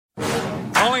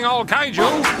calling all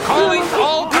Kaiju, calling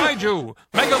all Kaiju.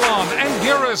 Megalon and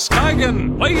Gearus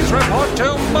Gigan, please report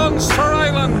to Monster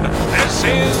Island. This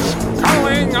is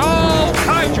calling all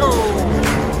Kaiju.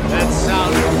 That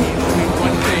sound means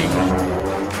one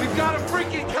thing. We've got a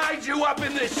freaking Kaiju up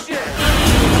in this shit.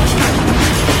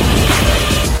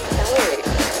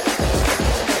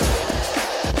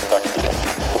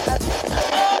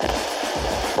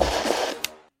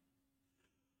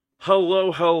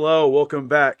 Hello, welcome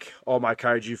back, all my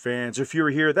Kaiju fans. If you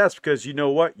were here, that's because you know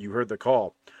what? You heard the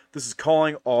call. This is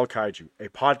Calling All Kaiju, a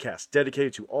podcast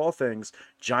dedicated to all things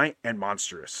giant and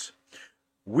monstrous.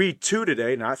 We two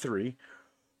today, not three,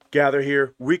 gather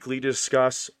here weekly to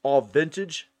discuss all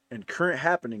vintage and current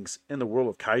happenings in the world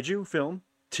of Kaiju, film,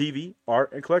 TV,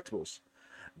 art, and collectibles.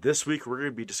 This week we're going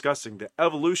to be discussing the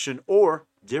evolution or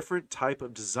different type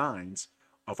of designs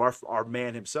of our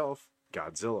man himself,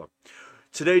 Godzilla.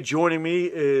 Today, joining me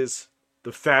is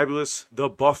the fabulous, the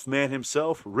buff man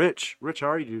himself, Rich. Rich, how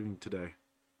are you doing today?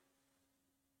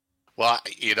 Well,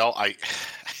 I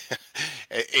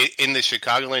in the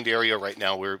Chicagoland area right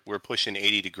now, we're pushing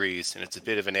 80 degrees, and it's a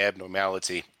bit of an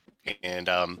abnormality. And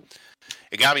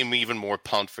it got me even more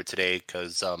pumped for today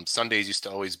because Sundays used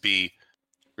to always be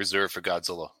reserved for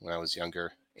Godzilla when I was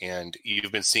younger. And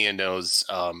you've been seeing those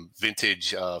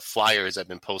vintage flyers I've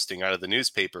been posting out of the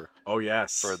newspaper. Oh,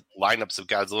 yes. For lineups of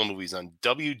Godzilla movies on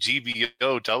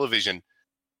WGBO television.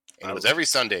 And it was every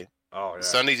Sunday. Oh, yeah.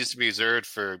 Sundays used to be reserved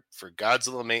for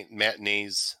Godzilla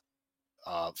matinees,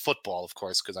 football, of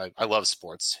course, because I love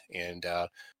sports, and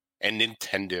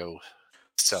Nintendo.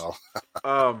 So,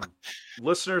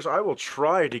 listeners, I will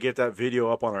try to get that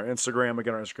video up on our Instagram.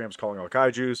 Again, our Instagram's Calling All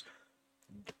Kaijus.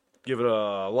 Give it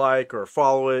a like or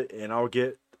follow it, and I'll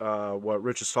get what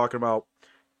Rich is talking about.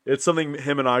 It's something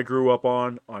him and I grew up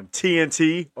on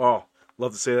TNT. Oh,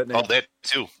 love to say that name. Oh, that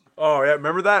too. Oh, yeah.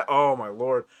 Remember that? Oh, my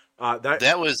Lord.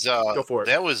 That was go for it.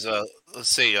 That was let's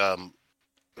say I'm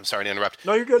sorry to interrupt.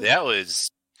 No, you're good. That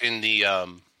was in the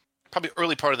probably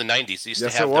early part of the 90s. They used to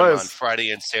have them on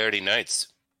Friday and Saturday nights.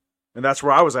 And that's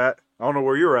where I was at. I don't know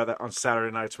where you were at on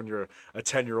Saturday nights when you're a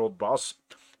 10-year-old boss.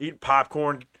 Eating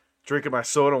popcorn, drinking my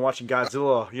soda, and watching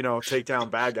Godzilla, take down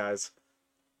bad guys.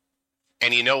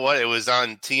 And you know what? It was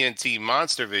on TNT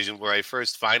Monster Vision where I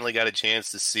first finally got a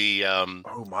chance to see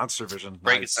Monster Vision.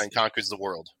 Frankenstein Conquers the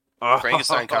World. Oh.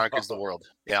 Frankenstein Conquers the World.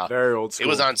 Yeah. Very old school. It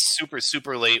was on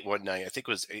super late one night. I think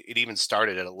it even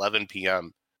started at 11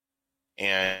 p.m.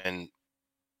 And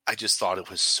I just thought it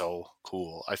was so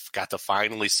cool. I got to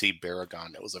finally see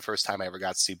Baragon. It was the first time I ever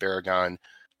got to see Baragon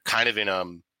kind of in a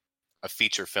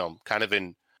feature film. Kind of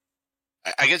in,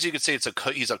 I guess you could say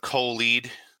he's a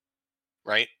co-lead,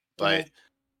 right? But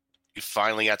you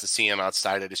finally got to see him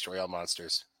outside of Destroy All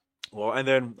Monsters. Well, and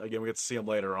then, again, we get to see him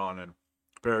later on, and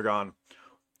Baragon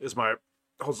is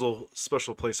holds a little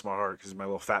special place in my heart because he's my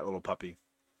little fat little puppy.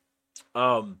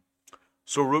 So,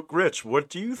 Rich, what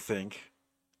do you think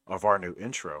of our new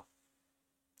intro?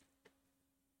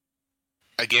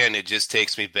 Again, it just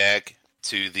takes me back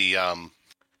to the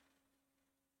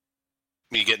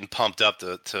me getting pumped up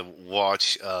to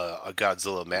watch a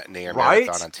Godzilla matinee or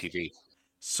marathon on TV.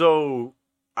 So,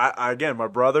 again, my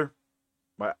brother,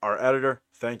 our editor,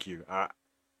 thank you.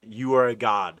 You are a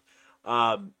god.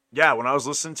 Yeah, when I was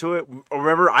listening to it,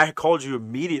 remember I called you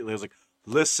immediately. I was like,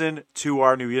 listen to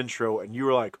our new intro. And you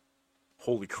were like,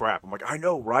 holy crap. I'm like, I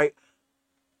know, right?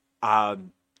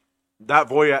 That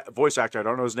voice actor, I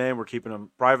don't know his name. We're keeping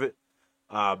him private.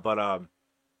 But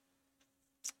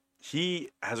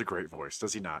he has a great voice,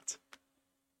 does he not?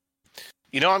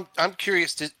 I'm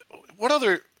curious.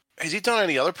 Has he done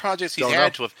any other projects he's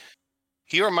had to have?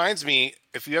 He reminds me,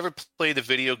 if you ever play the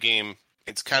video game,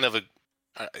 it's kind of a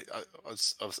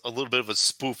little bit of a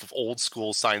spoof of old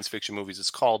school science fiction movies. It's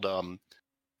called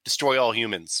Destroy All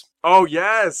Humans. Oh,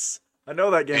 yes. I know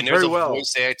that game and very well.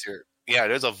 Voice actor. Yeah,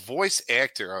 there's a voice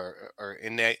actor or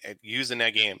in that used in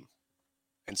that game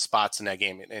and spots in that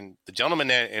game. And the gentleman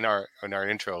in our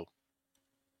intro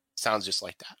sounds just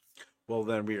like that. Well,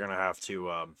 then we're going to have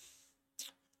to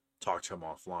talk to him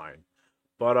offline.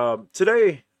 But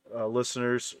today,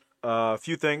 listeners, a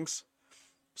few things.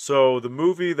 So the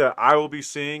movie that I will be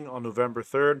seeing on November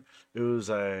 3rd, it was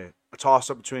a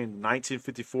toss-up between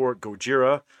 1954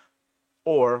 Gojira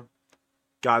or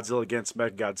Godzilla against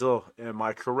Mechagodzilla. Am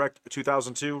I correct?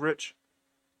 2002, Rich?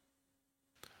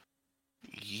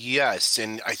 Yes,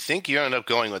 and I think you end up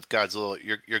going with Godzilla.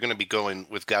 You're going to be going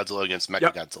with Godzilla against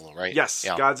Mechagodzilla, right? Yes.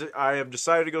 Yeah. I have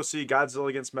decided to go see Godzilla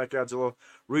against Mechagodzilla.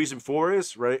 Reason for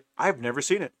is, right, I've never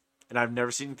seen it, and I've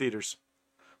never seen it in theaters.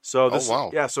 So this,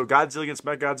 wow. Yeah, so Godzilla against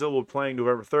Mechagodzilla will be playing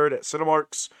November 3rd at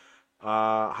Cinemarks.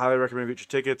 Highly recommend you get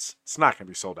your tickets. It's not going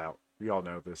to be sold out. We all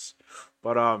know this,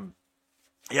 but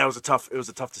yeah, it was a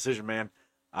tough decision, man.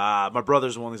 My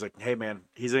brother's the one. He's like, hey, man,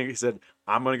 he said,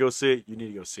 I'm going to go see it. You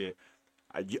need to go see it.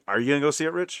 Are you going to go see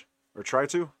it, Rich, or try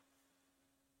to?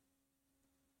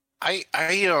 I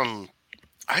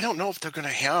don't know if they're going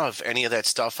to have any of that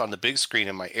stuff on the big screen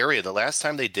in my area. The last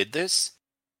time they did this,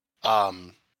 I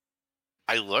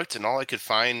looked and all I could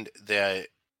find that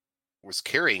was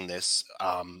carrying this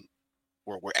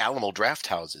were Alamo draft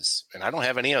houses, and I don't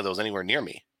have any of those anywhere near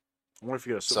me. I wonder if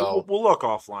you so we'll look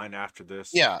offline after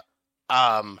this. Yeah.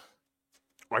 Are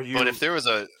you? But if there was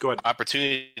a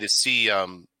opportunity to see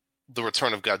the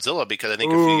return of Godzilla, because I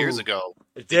think a few years ago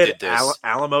it did this.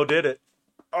 Alamo did it.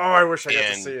 Oh, I wish I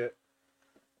got to see it.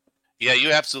 Yeah,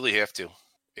 you absolutely have to.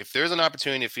 If there's an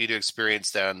opportunity for you to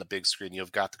experience that on the big screen,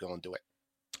 you've got to go and do it.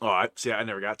 Oh, I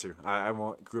never got to. I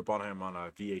grew up on him on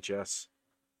a VHS,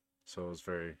 so it was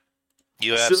very.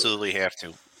 You absolutely have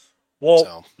to.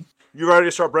 Well, you ready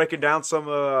to start breaking down some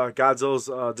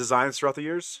Godzilla's designs throughout the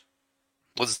years?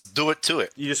 Let's do it to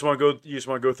it. You just want to go. You just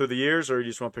want to go through the years, or you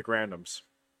just want to pick randoms?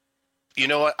 You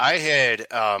know what? I had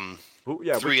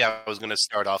three. I was going to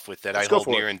start off with that I hold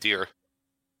near and dear,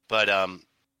 but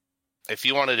if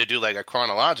you wanted to do like a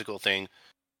chronological thing,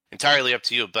 entirely up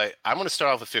to you. But I'm going to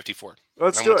start off with 54.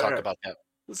 Let's do it. Talk about that.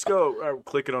 Let's go.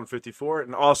 Click it on 54,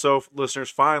 and also, listeners,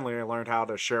 finally, I learned how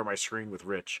to share my screen with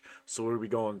Rich, so we'll be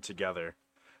going together.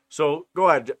 So go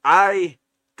ahead.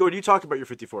 You talk about your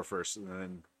 54 first, and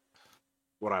then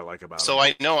what I like about it. So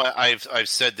I know I've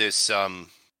said this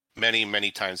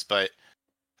many times, but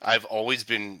I've always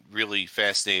been really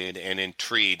fascinated and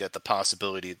intrigued at the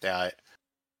possibility that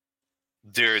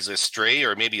there's a stray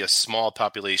or maybe a small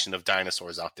population of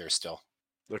dinosaurs out there still.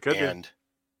 There could be.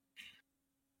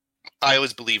 I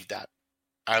always believed that.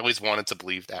 I always wanted to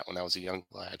believe that when I was a young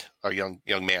lad or young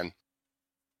man.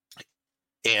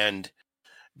 And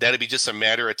that'd be just a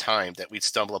matter of time that we'd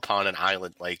stumble upon an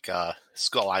island like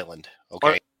Skull Island.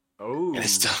 Okay. Oh. And it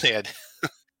still had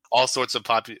all sorts of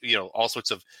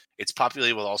it's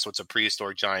populated with all sorts of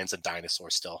prehistoric giants and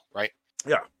dinosaurs still, right?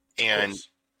 Yeah. And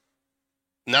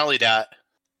not only that,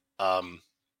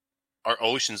 our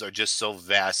oceans are just so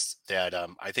vast that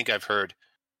I think I've heard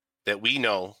that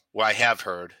I have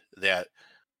heard that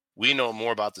we know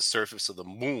more about the surface of the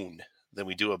moon than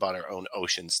we do about our own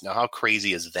oceans. Now, how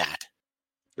crazy is that?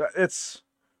 It's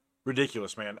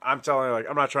ridiculous, man. I'm telling you, like,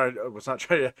 I was not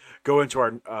trying to go into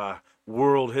our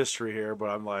world history here, but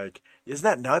I'm like, isn't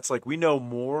that nuts? Like, we know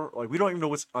more. Like, we don't even know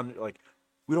what's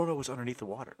we don't know what's underneath the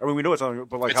water. I mean, we know it's underneath,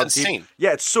 but like, it's insane. Deep?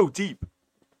 Yeah, it's so deep.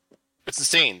 It's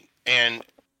insane. And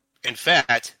in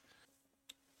fact,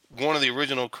 one of the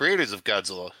original creators of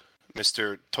Godzilla,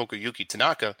 Mr. Tokuyuki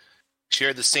Tanaka,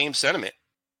 shared the same sentiment.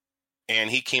 And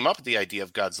he came up with the idea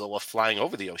of Godzilla flying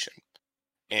over the ocean.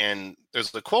 And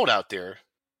there's a quote out there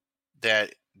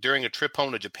that during a trip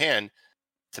home to Japan,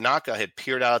 Tanaka had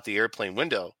peered out the airplane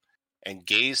window and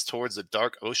gazed towards the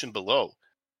dark ocean below,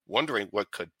 wondering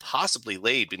what could possibly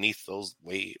lay beneath those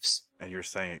waves. And you're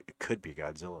saying it could be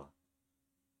Godzilla.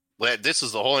 Well, this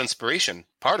is the whole inspiration,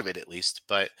 part of it at least.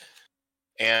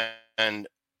 And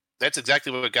that's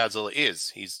exactly what Godzilla is.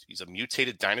 He's a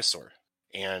mutated dinosaur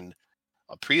and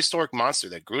a prehistoric monster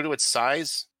that grew to its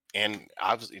size and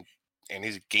obviously, and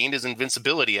he's gained his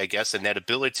invincibility, I guess, and that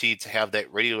ability to have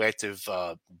that radioactive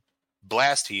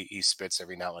blast he spits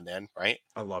every now and then, right?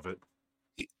 I love it.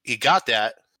 He got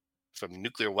that from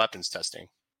nuclear weapons testing.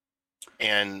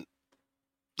 And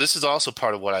this is also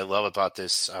part of what I love about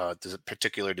this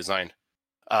particular design.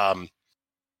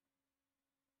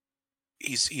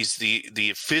 He's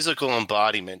the physical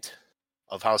embodiment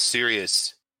of how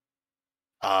serious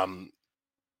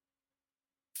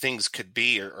things could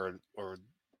be or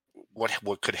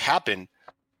what could happen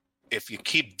if you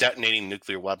keep detonating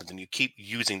nuclear weapons and you keep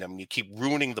using them and you keep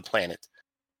ruining the planet.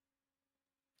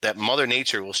 That Mother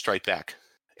Nature will strike back.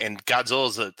 And Godzilla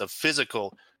is the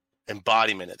physical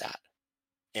embodiment of that.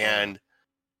 And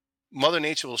Mother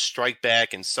Nature will strike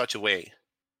back in such a way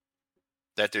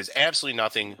that there's absolutely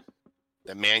nothing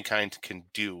that mankind can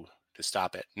do to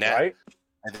stop it. And that, right?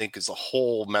 I think, is the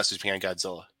whole message behind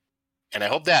Godzilla. And I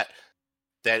hope that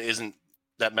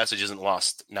message isn't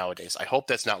lost nowadays. I hope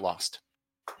that's not lost.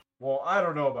 Well, I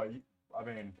don't know about you. I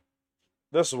mean,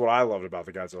 this is what I loved about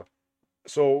the Godzilla.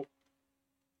 So,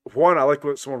 one, I like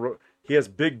what someone wrote. He has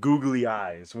big googly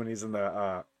eyes when he's in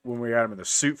the when we had him in the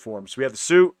suit form. So we have the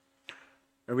suit,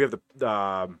 and we have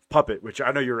the puppet, which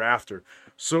I know you're after.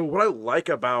 So what I like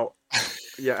about,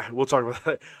 yeah, we'll talk about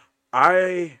that.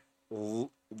 I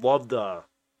love the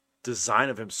design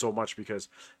of him so much because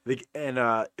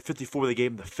in 54 they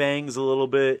gave him the fangs a little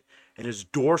bit, and his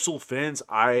dorsal fins.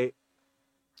 I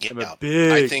am a Yeah,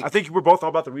 big. I think we're both all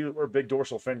about we're a big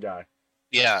dorsal fin guy.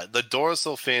 Yeah, the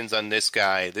dorsal fins on this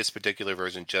guy, this particular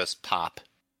version, just pop.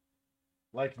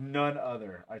 Like none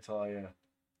other, I tell you.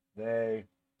 They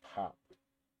pop.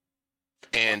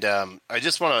 And I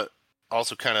just want to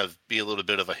also kind of be a little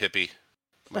bit of a hippie,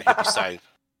 my hippie side.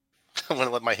 I want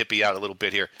to let my hippie out a little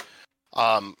bit here.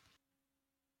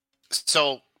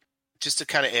 So, just to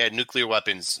kind of add, nuclear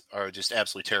weapons are just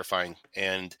absolutely terrifying.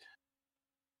 And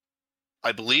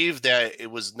I believe that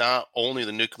it was not only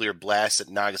the nuclear blast at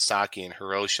Nagasaki and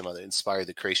Hiroshima that inspired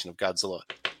the creation of Godzilla,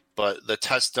 but the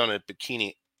test done at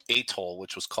Bikini Atoll,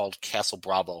 which was called Castle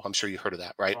Bravo. I'm sure you heard of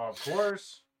that, right? Of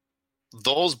course.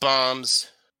 Those bombs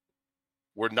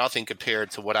were nothing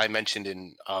compared to what I mentioned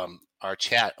in our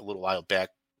chat a little while back,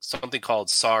 something called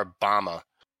Tsar Bomba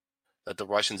that the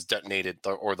Russians detonated,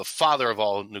 or the father of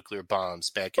all nuclear bombs,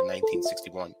 back in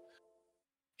 1961.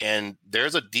 And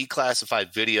there's a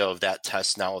declassified video of that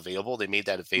test now available. They made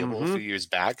that available a few years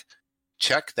back.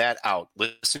 Check that out.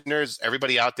 Listeners,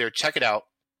 everybody out there, check it out.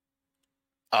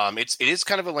 It is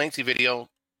kind of a lengthy video.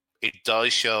 It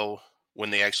does show when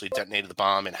they actually detonated the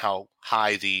bomb and how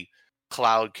high the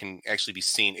cloud can actually be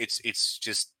seen.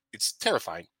 It's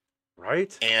terrifying.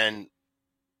 Right? And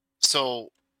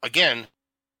so, again,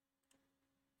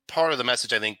 part of the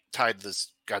message I think tied to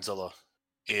this Godzilla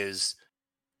is,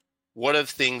 what if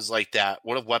things like that,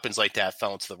 what if weapons like that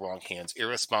fell into the wrong hands,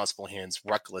 irresponsible hands,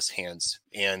 reckless hands?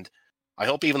 And I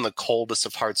hope even the coldest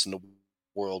of hearts in the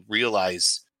world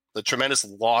realize the tremendous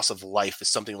loss of life if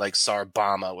something like Tsar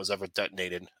Bomba was ever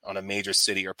detonated on a major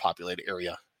city or populated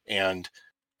area. And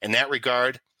in that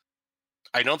regard,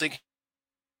 I don't think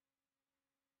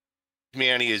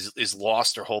humanity is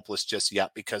lost or hopeless just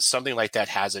yet, because something like that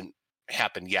hasn't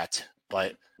happened yet,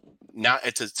 but not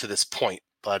to this point.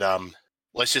 But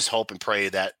let's just hope and pray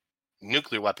that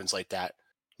nuclear weapons like that,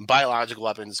 biological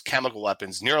weapons, chemical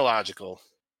weapons, neurological,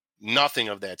 nothing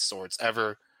of that sort's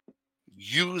ever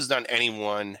used on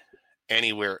anyone,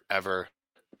 anywhere, ever.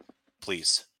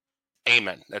 Please.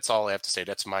 Amen. That's all I have to say.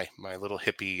 That's my little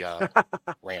hippie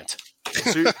rant.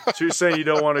 So you're saying you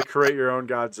don't want to create your own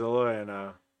Godzilla, and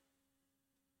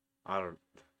I don't.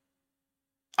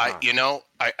 I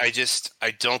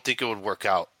don't think it would work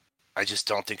out. I just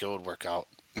don't think it would work out.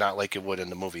 Not like it would in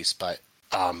the movies, but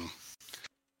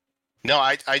no,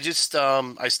 I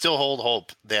still hold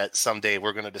hope that someday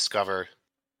we're going to discover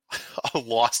a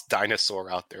lost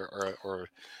dinosaur out there, or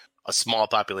a small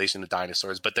population of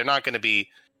dinosaurs, but they're not going to be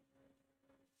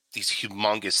these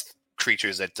humongous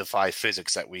creatures that defy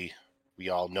physics that we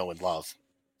all know and love.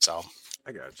 So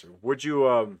I got you. Would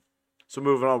you so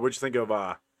moving on, what'd you think of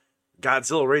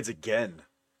Godzilla Raids Again?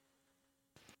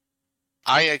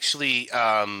 I actually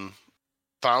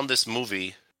found this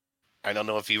movie. I don't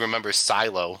know if you remember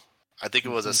Silo. I think it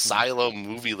was a Silo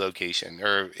movie location,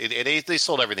 or they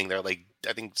sold everything there, like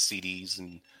I think CDs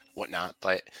and whatnot.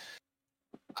 But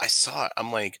I saw it.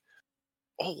 I'm like,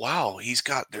 oh wow, he's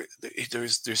got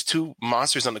there's two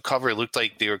monsters on the cover. It looked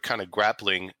like they were kind of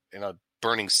grappling, and a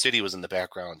burning city was in the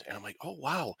background. And I'm like, oh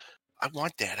wow, I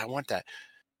want that.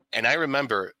 And I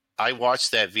remember I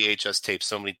watched that VHS tape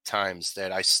so many times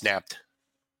that I snapped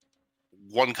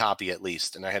one copy at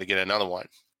least, and I had to get another one.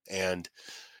 And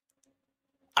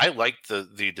I liked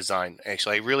the design,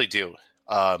 actually. I really do.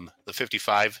 The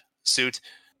 55 suit,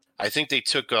 I think they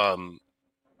took they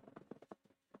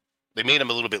made him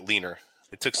a little bit leaner.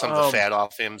 They took some of the fat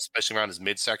off him, especially around his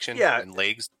midsection and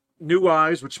legs. New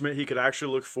eyes, which meant he could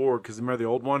actually look forward, because remember the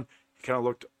old one, he kind of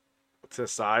looked to the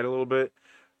side a little bit.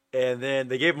 And then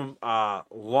they gave him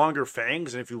longer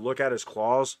fangs, and if you look at his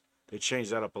claws, they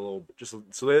changed that up a little. Just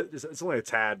so it's only a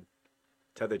tad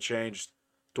they changed.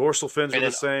 Dorsal fins were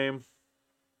the same.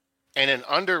 And then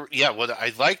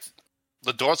I liked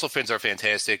the dorsal fins are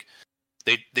fantastic.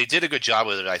 They did a good job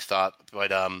with it, I thought.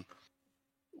 But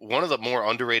one of the more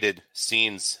underrated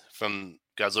scenes from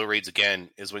Godzilla Raids Again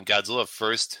is when Godzilla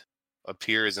first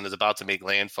appears and is about to make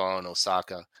landfall in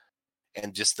Osaka,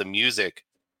 and just the music.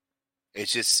 It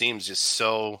just seems just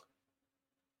so,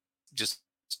 just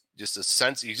a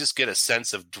sense. You just get a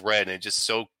sense of dread, and it's just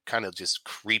so kind of just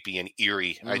creepy and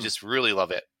eerie. I just really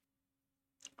love it.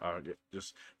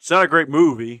 It's not a great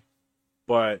movie,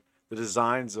 but the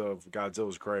designs of Godzilla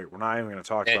is great. We're not even going to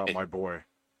talk about my boy.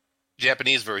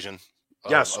 Japanese version.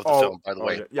 Of the film, by the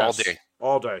way, yes,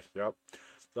 all day. Yep.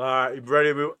 You ready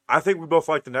to move? I think we both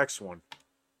like the next one.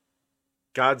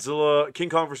 Godzilla, King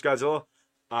Kong vs. Godzilla.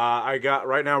 I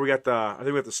think we got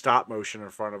the stop motion in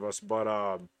front of us,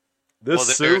 but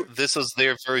this is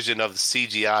their version of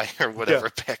CGI or whatever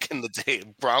back in the day.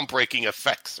 Groundbreaking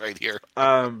effects right here.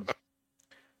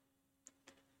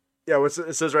 Yeah,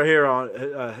 it says right here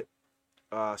on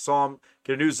saw him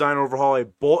get a new design overhaul.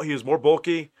 He was more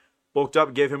bulky, bulked up,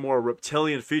 and gave him more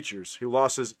reptilian features. He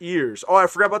lost his ears. Oh, I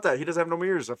forgot about that. He doesn't have no more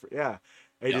ears. Yeah,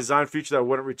 a design feature that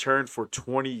wouldn't return for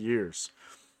 20 years.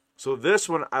 So this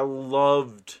one, I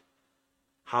loved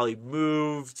how he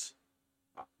moved,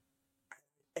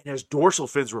 and his dorsal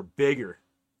fins were bigger,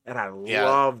 and I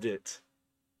loved it.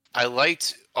 I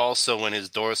liked also when his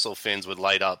dorsal fins would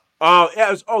light up. Oh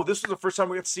yeah, this was the first time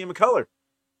we got to see him in color.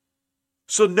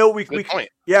 So no, we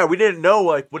didn't know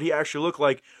like what he actually looked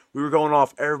like. We were going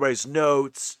off everybody's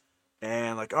notes,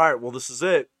 and like, all right, well, this is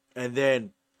it. And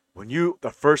then when the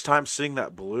first time seeing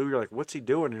that blue, you're like, what's he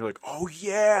doing? And you're like, oh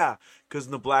yeah, because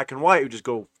in the black and white, we just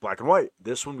go black and white.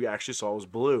 This one we actually saw was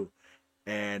blue,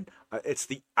 and it's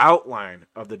the outline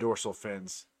of the dorsal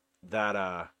fins that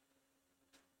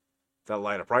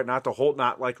light up, right?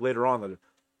 Not like later on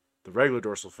the regular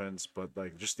dorsal fins, but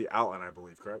like just the outline, I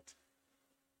believe, correct?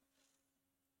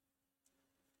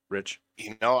 Rich,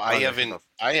 I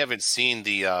haven't seen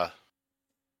the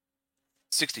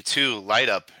 62 light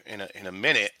up in a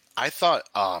minute. I thought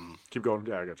keep going.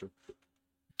 Yeah, I got you.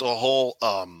 The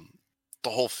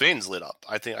whole fins lit up.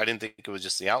 I didn't think it was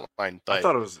just the outline, but I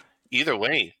thought it was. Either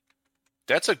way,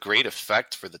 that's a great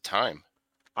effect for the time.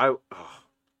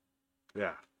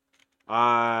 Yeah,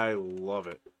 I love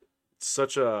it. It's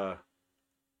such a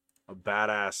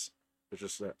badass. It's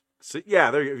just that. See,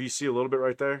 yeah, there you see a little bit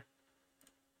right there.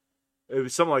 It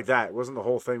was something like that. It wasn't the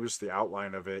whole thing, it was just the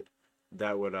outline of it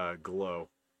that would glow.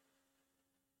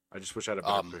 I just wish I had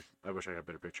a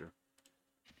better picture.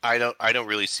 I don't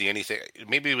really see anything.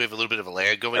 Maybe we have a little bit of a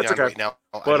lag going on right now.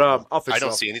 But I'll fix it. I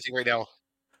don't see anything right now.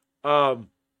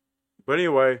 But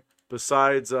anyway,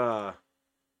 besides after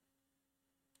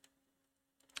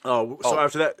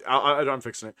that, I'm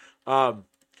fixing it.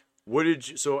 What did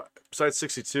you? So besides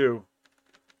 62,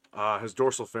 his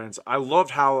dorsal fins, I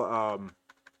loved how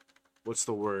what's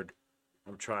the word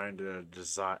I'm trying to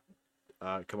design,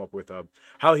 come up with?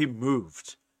 How he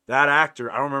moved. That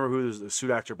actor, I don't remember who was the suit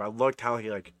actor, but I liked how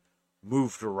he like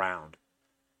moved around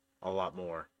a lot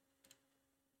more.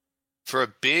 For a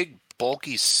big,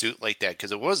 bulky suit like that, because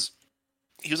he was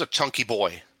a chunky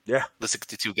boy. Yeah. The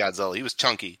 62 Godzilla. He was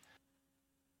chunky.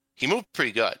 He moved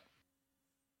pretty good.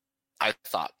 I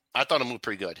thought it moved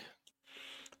pretty good.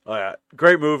 Oh yeah,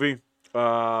 great movie.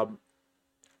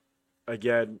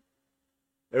 Again,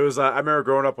 it was. I remember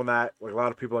growing up on that. Like a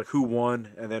lot of people, like who won,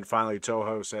 and then finally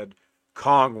Toho said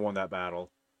Kong won that battle,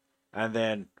 and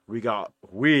then we got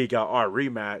our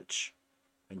rematch,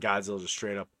 and Godzilla just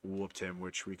straight up whooped him,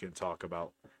 which we can talk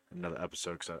about in another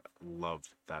episode because I loved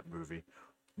that movie.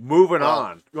 Moving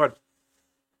on. Go ahead.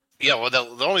 Yeah, well,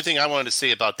 the only thing I wanted to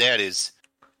say about that is,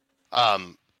 there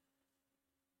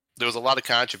was a lot of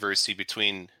controversy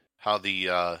between how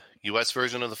the U.S.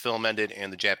 version of the film ended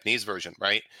and the Japanese version,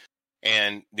 right?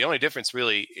 And the only difference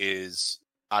really is,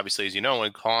 obviously, as you know,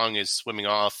 when Kong is swimming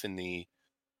off in the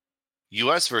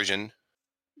U.S. version,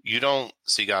 you don't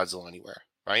see Godzilla anywhere,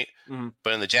 right? Mm-hmm.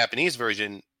 But in the Japanese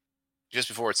version, just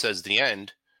before it says the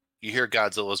end, you hear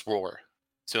Godzilla's roar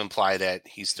to imply that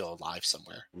he's still alive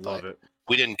somewhere. Love it.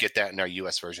 We didn't get that in our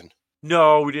U.S. version.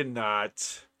 No, we did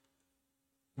not.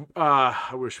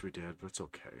 I wish we did, but it's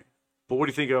okay. But what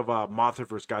do you think of Mothra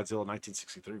vs. Godzilla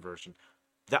 1963 version?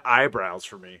 The eyebrows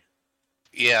for me.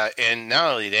 Yeah, and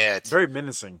not only that, very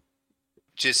menacing.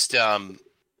 Just, I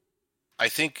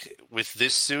think with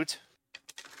this suit,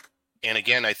 and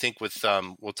again, I think with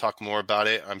we'll talk more about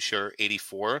it. I'm sure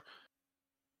 84.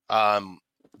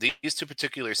 These two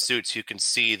particular suits, you can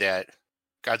see that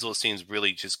Godzilla seems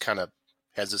really just kind of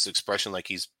has this expression like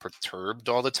he's perturbed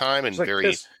all the time and like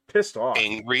very pissed off,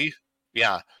 angry.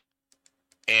 Yeah,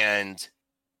 and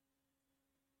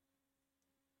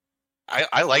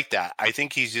I like that. I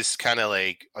think he's just kind of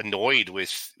like annoyed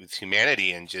with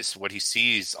humanity and just what he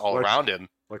sees all around him.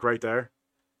 Like right there.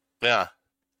 Yeah.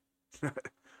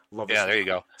 Love this. Yeah, there you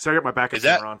go. So I got my backup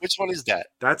camera on. Which one is that?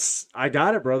 I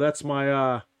got it, bro. That's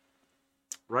my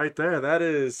right there. That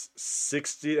is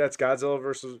 60. That's Godzilla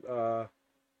versus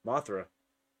Mothra.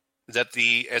 Is that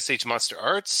the SH Monster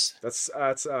Arts? That's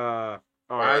oh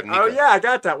yeah, I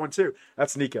got that one too.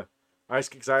 That's Nika.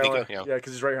 Nika, yeah,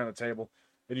 because he's right here on the table.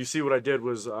 And you see what I did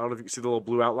was, I don't know if you can see the little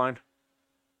blue outline.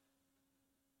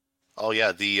 Oh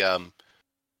yeah, the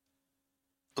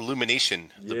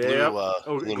illumination, the blue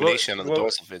illumination on the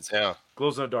dorsal fins. Yeah,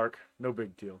 glows in the dark. No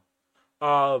big deal.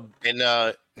 And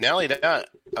not only that,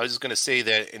 I was just gonna say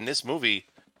that in this movie,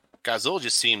 Godzilla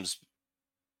just seems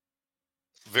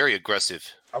very aggressive.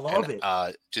 I love it.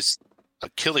 Just a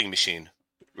killing machine,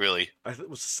 really. Was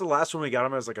this the last one we got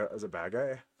him as a bad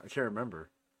guy? I can't remember.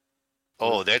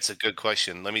 Oh, that's a good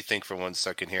question. Let me think for 1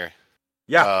 second here.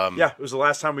 Yeah, it was the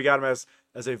last time we got him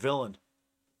as a villain.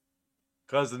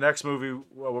 Because the next movie,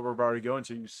 what we're already going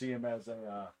to, you see him as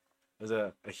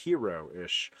a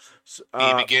hero-ish. So,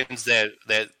 He begins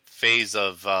that phase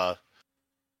of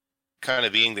kind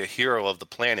of being the hero of the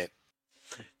planet.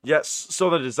 Yes, so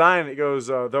the design, it goes,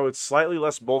 though it's slightly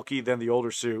less bulky than the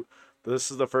older suit, this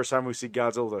is the first time we see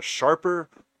Godzilla with a sharper,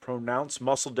 pronounced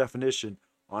muscle definition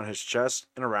on his chest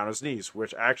and around his knees,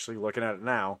 which actually, looking at it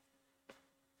now,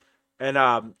 and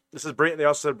they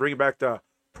also said bringing back the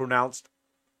pronounced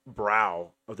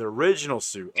brow of the original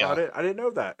suit. Yeah. Oh, I didn't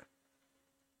know that.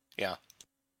 Yeah.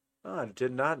 Oh, I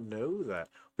did not know that.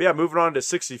 But yeah, moving on to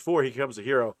 64, he becomes a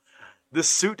hero. This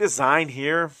suit design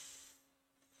here,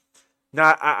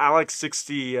 I like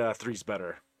 63's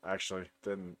better, actually,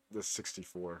 than the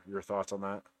 64. Your thoughts on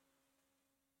that?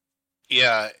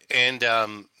 Yeah, and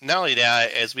not only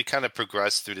that, as we kind of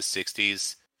progress through the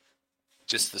 60s,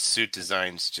 just the suit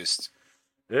designs just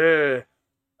Yeah.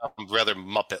 rather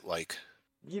Muppet-like.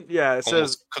 Yeah, it Almost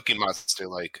says Cookie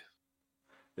Monster-like.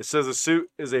 the suit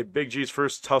is a Big G's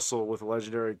first tussle with the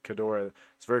legendary Ghidorah.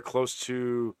 It's very close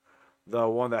to the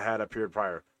one that had appeared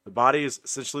prior. The body is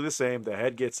essentially the same. The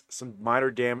head gets some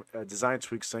minor design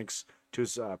tweaks thanks to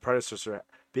his predecessor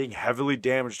being heavily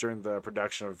damaged during the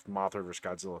production of Mothra vs.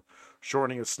 Godzilla,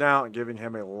 shortening his snout and giving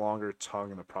him a longer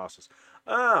tongue in the process.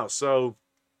 Oh, so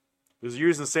it was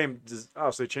using the same.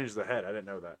 Oh, so they changed the head. I didn't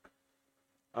know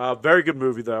that. Very good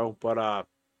movie though, but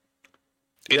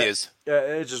It is. Yeah,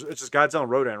 it's just Godzilla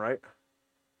and Rodan, right?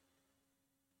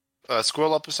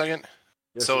 Scroll up a second.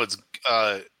 Yes, So it's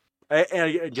and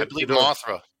I believe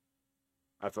Mothra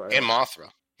I thought, and Mothra.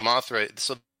 Mothra.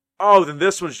 So oh, then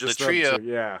this one's just the trio. them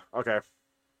two. Yeah, okay.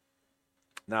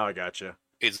 Now I got you.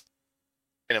 is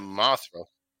in a Mothra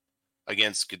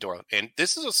against Ghidorah, and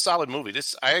this is a solid movie.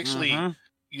 I actually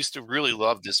used to really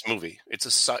love this movie.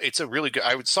 It's a really good.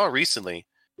 I saw it recently.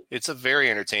 It's a very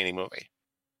entertaining movie.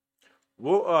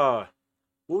 Well,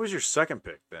 what was your second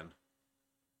pick then?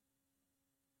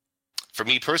 For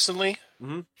me personally,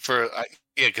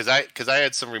 because I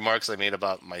had some remarks I made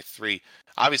about my 3.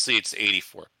 Obviously, it's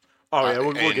 84. Oh yeah,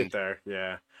 we'll get there.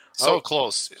 Yeah,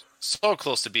 Close, so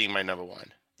close to being my number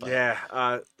 1. But.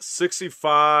 Yeah,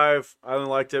 65. I only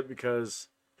liked it because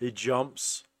he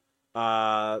jumps.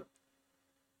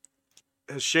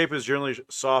 His shape is generally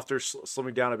softer,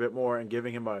 slimming down a bit more, and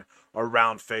giving him a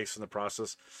round face in the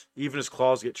process. Even his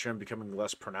claws get trimmed, becoming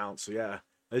less pronounced. So yeah,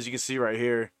 as you can see right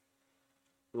here,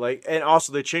 and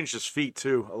also they changed his feet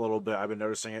too a little bit. I've been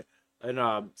noticing it.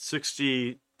 In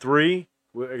 63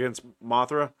 against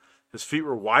Mothra, his feet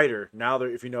were wider. Now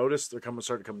if you notice, they're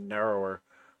starting to come narrower.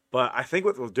 But I think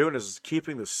what they're doing is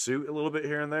keeping the suit a little bit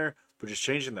here and there, but just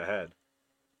changing the head.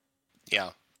 Yeah.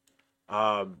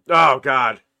 Oh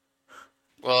God.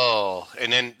 Oh,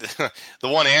 and then the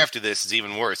one after this is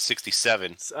even worse,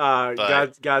 67.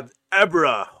 God,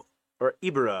 Ebra or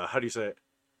Ibra. How do you say it?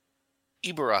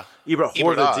 Ibra,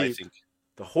 Horde of the Deep. I think.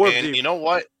 The Horde of the And Deep. you know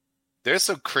what? There's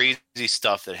some crazy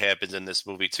stuff that happens in this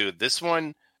movie too. This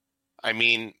one, I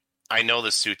mean, I know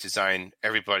the suit design.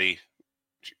 Everybody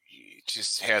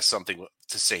just has something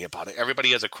to say about it.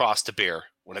 Everybody has a cross to bear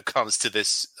when it comes to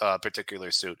this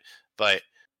particular suit, but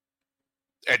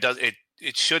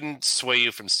it shouldn't sway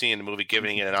you from seeing the movie,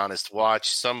 giving it an honest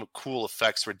watch. Some cool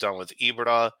effects were done with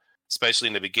Ibra, especially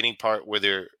in the beginning part where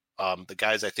they're the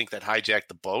guys I think that hijacked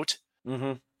the boat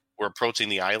were approaching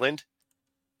the island.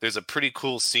 There's a pretty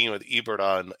cool scene with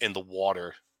Ibra in the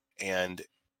water, and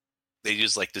they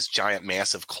use like this giant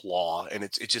massive claw, and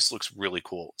it just looks really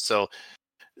cool. So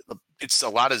it's a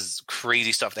lot of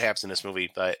crazy stuff that happens in this movie,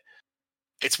 but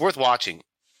it's worth watching.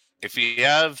 If you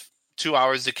have 2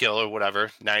 hours to kill or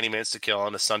whatever, 90 minutes to kill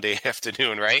on a Sunday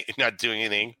afternoon, right? You're not doing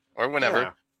anything or whenever.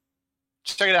 Yeah.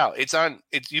 Check it out. It's on.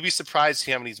 You'd be surprised to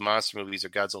see how many of these monster movies or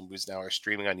Godzilla movies now are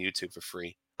streaming on YouTube for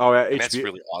free. Oh yeah, that's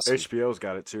really awesome. HBO's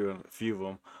got it too, a few of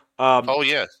them. Oh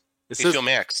yeah, HBO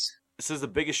Max. It says the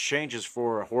biggest changes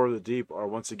for Horror of the Deep are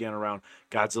once again around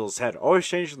Godzilla's head. Always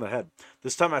changing the head.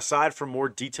 This time, aside from more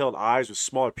detailed eyes with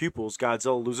smaller pupils,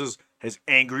 Godzilla loses his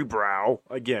angry brow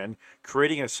again,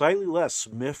 creating a slightly less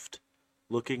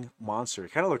miffed-looking monster.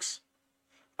 It kind of looks.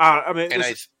 I mean,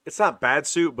 it's not bad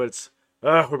suit, but it's.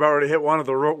 We're about ready to hit one of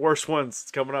the worst ones.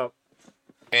 It's coming up.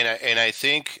 And I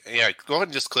think, go ahead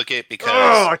and just click it because.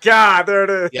 Oh God, there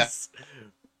it is.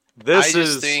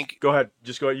 Yeah. Go ahead.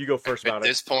 Just go. You go first about it. At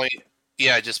this point,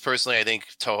 just personally, I think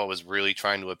Toho was really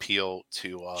trying to appeal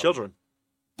to children,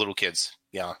 little kids.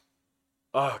 Yeah.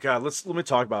 Oh God, let me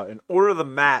talk about it. In order of the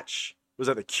match was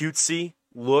that the cutesy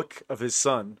look of his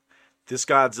son. This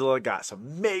Godzilla got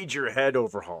some major head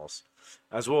overhauls.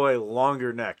 as well as a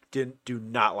longer neck. Do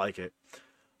not like it.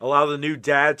 Allow the new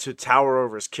dad to tower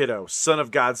over his kiddo. Son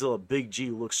of Godzilla, Big G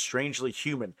looks strangely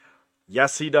human.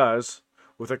 Yes, he does.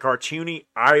 With a cartoony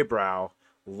eyebrow,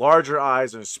 larger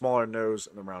eyes, and a smaller nose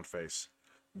and a round face.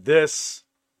 This,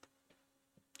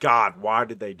 God, why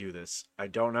did they do this? I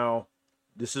don't know.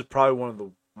 This is probably one of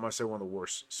the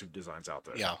worst suit designs out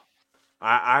there. Yeah.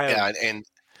 I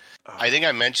think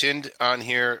I mentioned on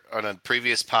here on a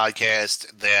previous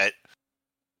podcast that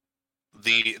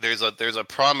there's a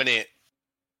prominent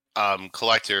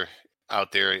collector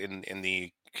out there in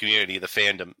the community, the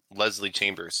fandom, Leslie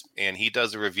Chambers, and he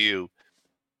does a review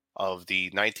of the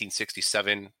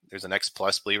 1967. There's an X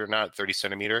Plus, believe it or not, 30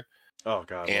 centimeter. Oh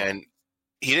God! And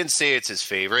he didn't say it's his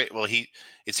favorite. Well,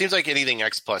 it seems like anything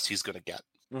X Plus he's going to get,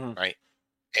 right?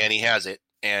 And he has it,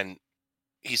 and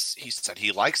he said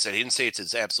he likes it. He didn't say it's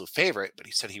his absolute favorite, but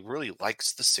he said he really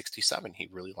likes the 67. He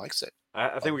really likes it.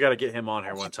 I think we got to get him on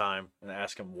here one time and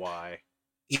ask him why.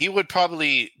 He would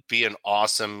probably be an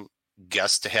awesome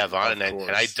guest to have on,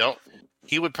 and I don't.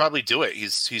 He would probably do it.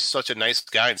 He's such a nice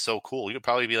guy and so cool. He would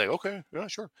probably be like, okay, yeah,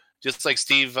 sure, just like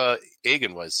Steve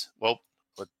Egan was. Well,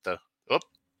 what the? Whoop.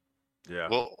 Yeah.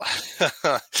 Well,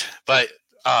 but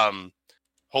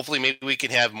hopefully maybe we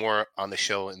can have more on the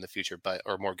show in the future,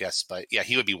 or more guests. But yeah,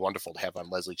 he would be wonderful to have on.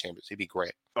 Leslie Chambers. He'd be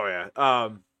great. Oh yeah.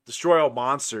 Destroy all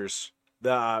monsters.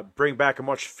 Bring back a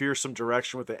much fearsome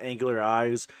direction with the angular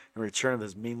eyes and return of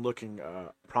this mean-looking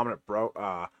prominent bro.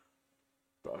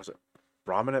 Was it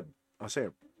prominent? Was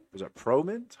it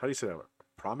prominent? How do you say that?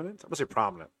 Prominent? I'm gonna say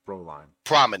prominent. Bro line.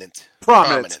 Prominent.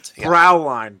 Yeah. Brow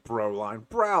line. Bro line.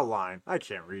 Brow line. I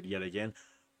can't read yet again.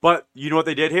 But you know what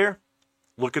they did here?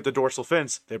 Look at the dorsal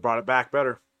fins. They brought it back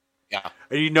better. Yeah.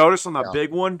 And you notice on that big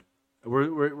one,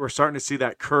 we're starting to see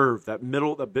that curve. That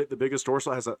middle, the biggest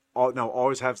dorsal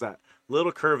always has that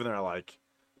little curve in there. Like,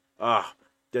 yeah,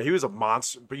 he was a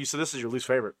monster. But you said this is your least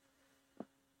favorite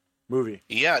movie.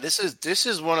 Yeah, this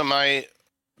is one of my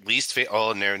least favorite.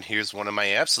 Oh, and here's one of my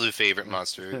absolute favorite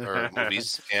monster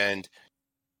movies. And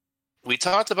we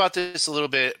talked about this a little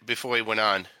bit before we went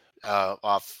on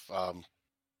off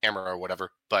camera or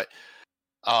whatever, but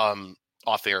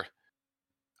off air.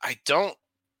 I don't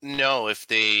know if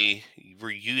they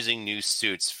were using new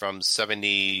suits from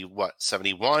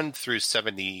 71 through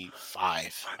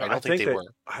 75. I don't think they were.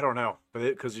 I don't know, but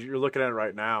because you're looking at it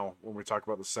right now when we talk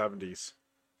about the 70s,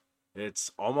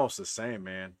 it's almost the same,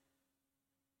 man.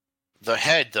 The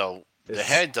head, though, the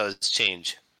head does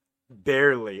change.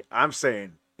 Barely. I'm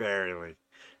saying barely.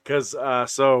 Because,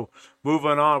 so,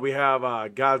 moving on, we have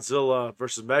Godzilla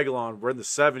versus Megalon. We're in the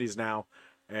 70s now,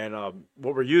 and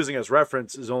what we're using as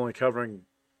reference is only covering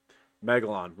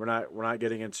Megalon. We're not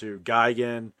getting into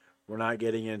Gigan. We're not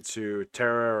getting into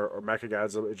Terra or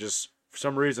Mechagodzilla. It just, for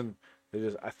some reason,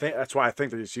 I think that's why I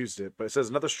think they just used it. But it says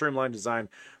another streamlined design.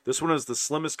 This one is the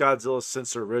slimmest Godzilla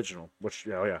since the original. Which,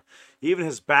 yeah. Even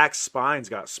his back spines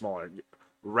got smaller.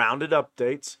 Rounded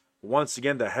updates. Once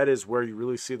again, the head is where you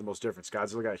really see the most difference.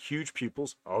 Godzilla got huge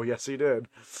pupils. Oh, yes, he did.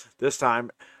 This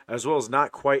time, as well as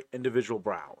not quite individual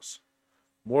brows.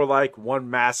 More like one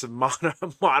massive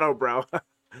monobrow.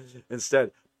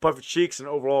 Instead, puffy cheeks and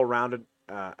overall rounded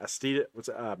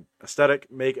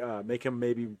aesthetic make him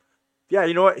maybe. Yeah,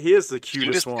 you know what? He is the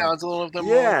cutest one. Godzilla of them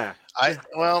yeah.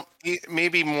 All?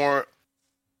 Maybe more.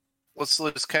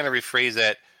 Let's kind of rephrase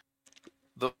that.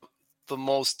 The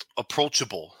most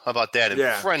approachable. How about that? And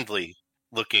friendly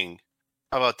looking.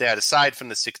 How about that? Aside from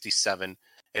the 67.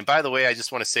 And by the way, I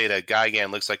just want to say that Gigan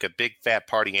looks like a big fat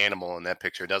party animal in that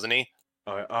picture, doesn't he?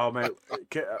 Oh man!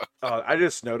 I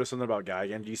just noticed something about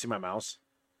Gigan. Do you see my mouse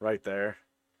right there?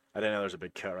 I didn't know there's a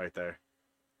big cut right there.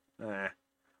 Well,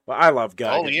 I love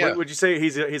Gigan. Oh yeah. Would you say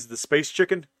he's the space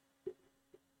chicken?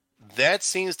 That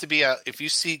seems to be if you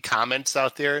see comments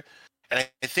out there, and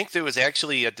I think there was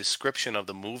actually a description of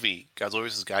the movie Godzilla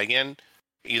vs. Gigan,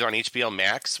 either on HBO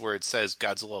Max, where it says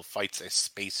Godzilla fights a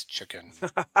space chicken.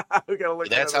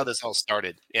 That's how this all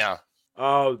started. Yeah.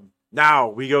 Now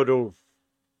we go to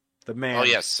the man. Oh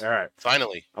yes. All right.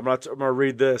 Finally. I'm gonna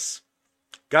read this.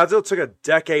 Godzilla took a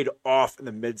decade off in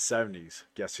the mid-70s.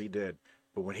 Yes, he did.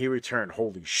 But when he returned,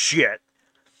 holy shit,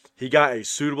 he got a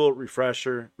suitable,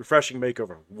 refreshing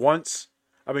makeover.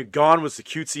 Gone was the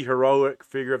cutesy, heroic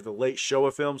figure of the late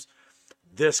Showa films.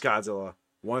 This Godzilla,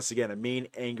 once again, a mean,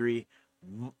 angry,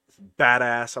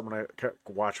 badass. I'm going to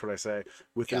watch what I say,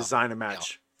 with design and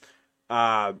match.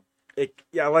 Yeah.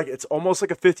 It's almost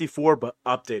like a 54, but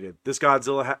updated. This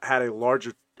Godzilla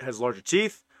has larger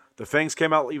teeth. The fangs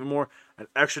came out even more. An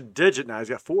extra digit now. He's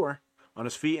got 4 on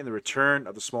his feet, and the return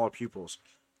of the smaller pupils.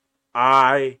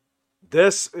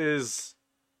 This is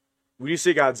when you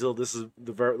say Godzilla, this is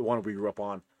the one we grew up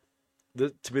on.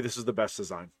 To me, this is the best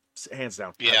design, hands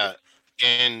down. Yeah,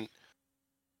 and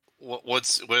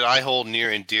what I hold near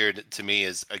and dear to me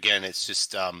is, again, it's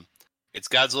just it's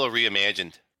Godzilla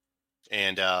reimagined,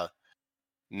 and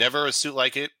never a suit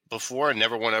like it before, and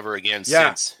never one ever again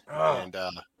since. And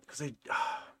because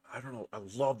I don't know, I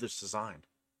love this design.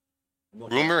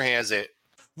 Rumor has it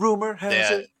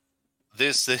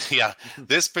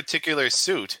this particular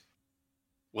suit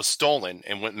was stolen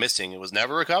and went missing. It was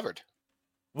never recovered.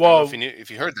 Well, if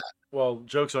you heard that. Well,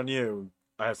 joke's on you.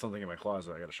 I have something in my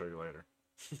closet I got to show you later.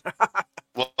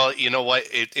 Well, you know what?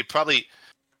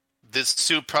 This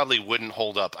suit probably wouldn't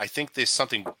hold up. I think there's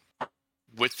something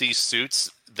with these suits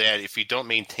that if you don't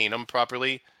maintain them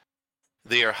properly,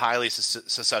 they are highly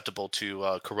susceptible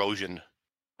to corrosion.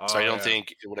 So I don't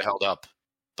think it would have held up.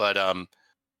 But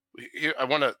here, I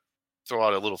want to throw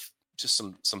out just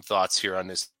some thoughts here on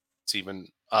this, Stephen.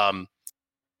 I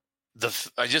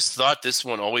just thought this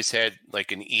one always had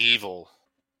like an evil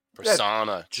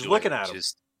persona. Just looking at him.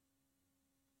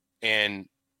 And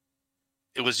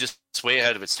it was just way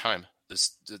ahead of its time,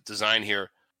 this design here.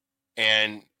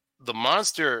 And the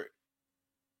monster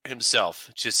himself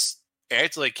just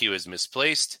acted like he was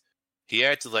misplaced. He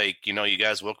acted like, you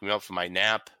guys woke me up from my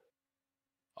nap.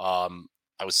 I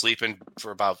was sleeping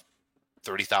for about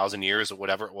 30,000 years or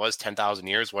whatever it was, 10,000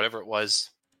 years, whatever it was.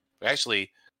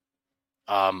 Actually,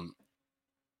 there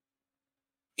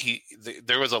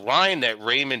was a line that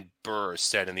Raymond Burr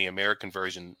said in the American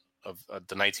version of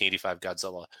the 1985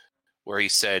 Godzilla, where he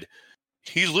said,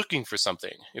 he's looking for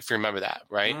something, if you remember that,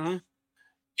 right? Mm-hmm.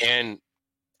 And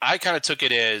I kind of took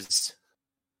it as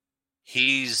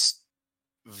he's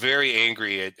very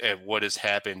angry at what has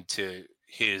happened to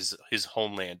his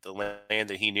homeland, the land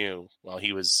that he knew while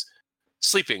he was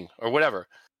sleeping or whatever.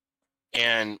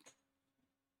 And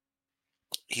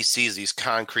he sees a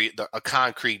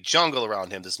concrete jungle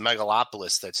around him, this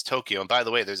megalopolis that's Tokyo. And by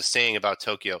the way, there's a saying about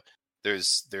Tokyo.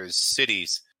 There's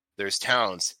cities, there's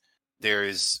towns,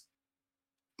 there's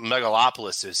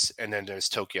megalopolises, and then there's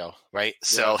Tokyo, right? Yeah.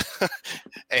 So,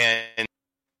 and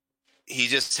he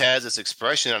just has this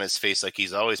expression on his face like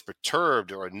he's always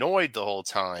perturbed or annoyed the whole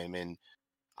time. And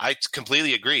I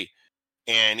completely agree.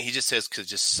 And he just has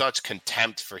just such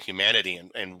contempt for humanity.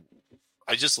 And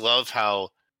I just love how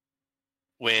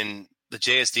when the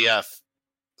JSDF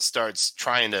starts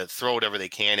trying to throw whatever they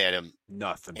can at him,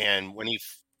 nothing. And when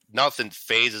nothing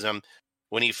phases him.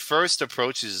 When he first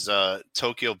approaches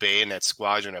Tokyo Bay and that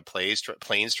squadron of planes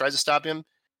tries to stop him,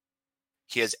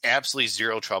 he has absolutely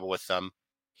zero trouble with them.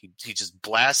 He just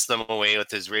blasts them away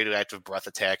with his radioactive breath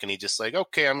attack, and he just like,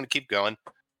 okay, I'm going to keep going.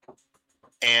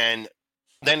 And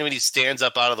then when he stands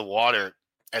up out of the water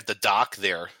at the dock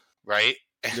there, right?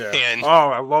 Yeah. And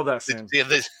I love that scene.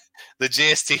 The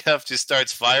JSDF just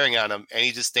starts firing on him, and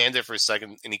he just stands there for a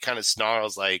second, and he kind of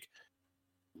snarls like,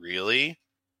 really?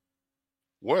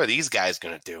 What are these guys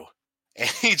going to do? And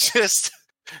he just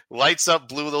lights up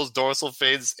those dorsal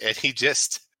fins, and he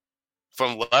just,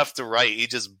 from left to right, he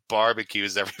just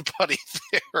barbecues everybody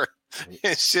there.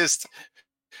 It's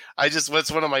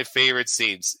one of my favorite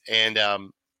scenes. And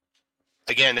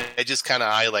again, it just kind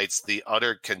of highlights the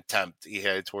utter contempt he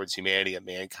had towards humanity and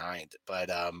mankind. But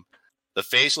the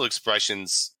facial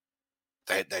expressions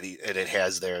that it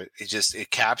has there,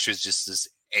 it captures just this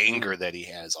anger that he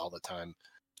has all the time.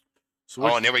 So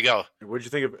and there we go. What'd you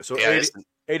think of? So yeah,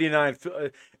 89.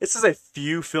 This is a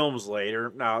few films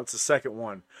later. Now it's the second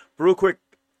one. But real quick,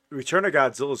 Return of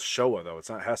Godzilla's Showa though. It's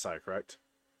not Heisei, correct?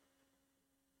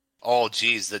 Oh,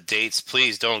 geez, the dates.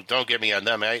 Please don't get me on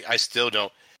them. I still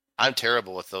don't. I'm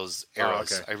terrible with those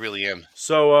eras. Okay. I really am.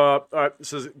 So, all right.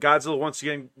 So Godzilla once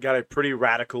again got a pretty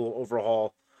radical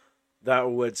overhaul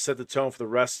that would set the tone for the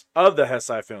rest of the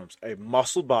Heisei films. A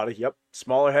muscled body,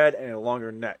 smaller head, and a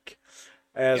longer neck,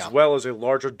 as well as a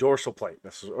larger dorsal plate.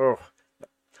 This is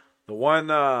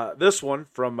this one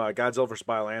from Godzilla vs.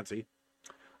 Biollante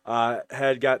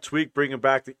had got tweaked, bringing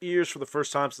back the ears for the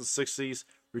first time since the 60s,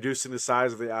 reducing the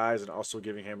size of the eyes, and also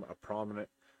giving him a prominent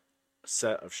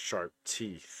set of sharp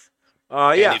teeth.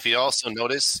 And if you also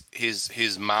notice,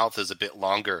 his mouth is a bit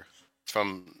longer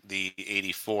from the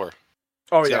 84.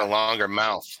 He's got a longer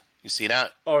mouth. You see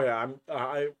that? Oh yeah,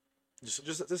 I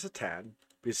just a tad,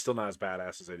 but he's still not as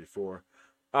badass as 84.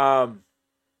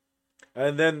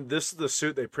 And then this is the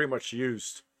suit they pretty much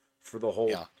used for the whole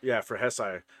for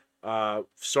Heisei.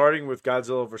 Starting with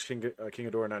Godzilla vs. King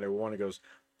Ghidorah 91, it goes,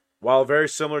 while very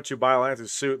similar to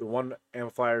Biolante's suit, the one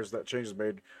amplifiers that changes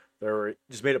made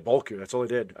just made it bulkier. That's all they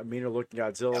did. A meaner looking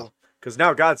Godzilla, because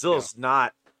now Godzilla's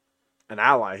not an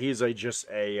ally. He's a what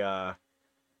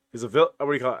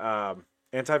do you call it?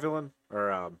 anti-villain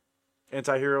or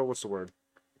anti-hero. What's the word?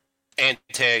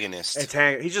 Antagonist.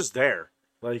 He's just there.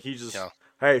 Like he just, Yeah.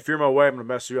 hey, if you're in my way, I'm gonna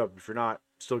mess you up. If you're not,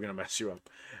 I'm still gonna mess you up.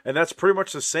 And that's pretty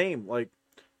much the same. Like,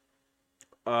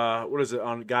 what is it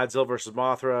on Godzilla versus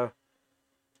Mothra?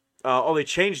 They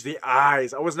changed the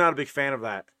eyes. I was not a big fan of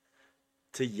that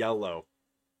to yellow.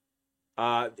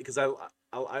 Because I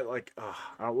like.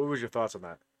 What was your thoughts on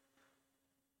that?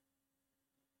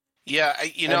 Yeah,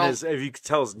 if you could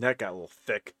tell, his neck got a little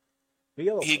thick.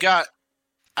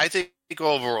 I think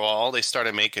overall they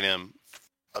started making him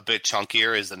a bit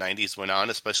chunkier as the 90s went on,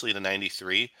 especially the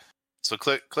 93. So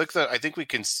click that. I think we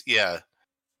can. Yeah.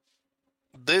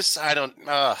 This I don't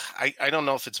know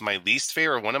if it's my least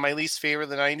favorite, one of my least favorite of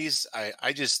the 90s. I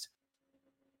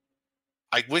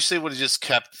wish they would have just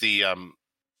kept maybe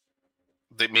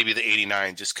the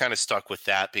 89, just kind of stuck with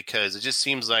that, because it just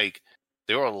seems like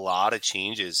there were a lot of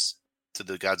changes to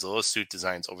the Godzilla suit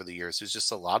designs over the years. There's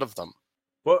just a lot of them.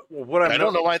 I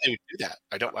don't know why they would do that.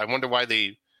 I wonder why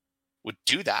they would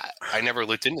do that. I never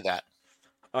looked into that.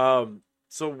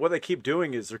 So what they keep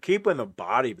doing is they're keeping the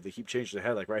body, but they keep changing the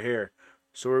head, like right here.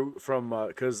 So we're from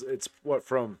because it's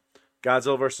from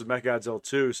Godzilla versus Mechagodzilla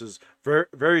 2. This is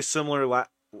very similar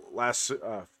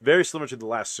very similar to the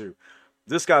last suit.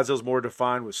 This Godzilla is more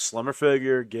defined with slimmer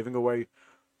figure, giving away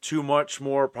too much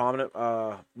more prominent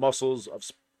muscles.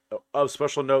 Of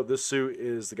special note, this suit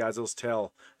is the Godzilla's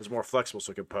tail is more flexible,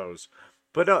 so it can pose.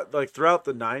 But like throughout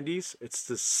the 90s, it's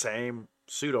the same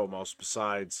suit almost,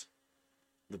 besides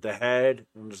the head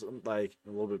and just like a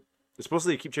little bit. It's supposed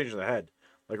to keep changing the head.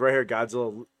 Like right here,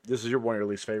 Godzilla. This is one of your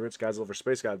least favorites, Godzilla vs.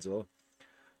 Space Godzilla.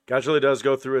 Godzilla does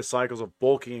go through his cycles of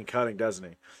bulking and cutting, doesn't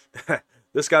he?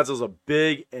 This Godzilla's a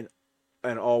big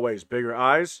and always bigger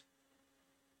eyes,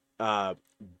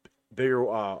 bigger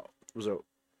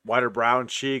wider brown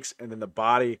cheeks, and then the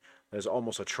body is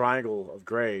almost a triangle of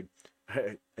grade.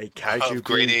 A kaiju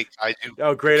grade beef. A kaiju.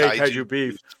 Oh, grade A kaiju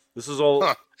beef. This is all.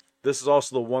 Huh. This is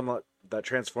also the one that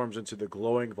transforms into the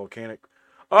glowing volcanic.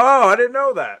 Oh, I didn't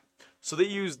know that. So they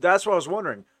use. That's what I was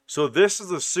wondering. So this is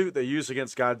the suit they use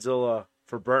against Godzilla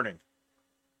for burning.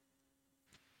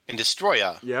 And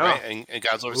Destroya. Yeah. Right? And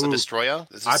Godzilla vs. Destroya.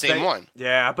 It's the same one.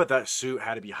 Yeah, I bet that suit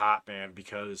had to be hot, man,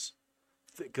 because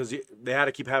they had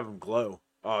to keep having him glow.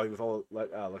 Oh, with all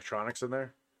electronics in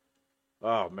there.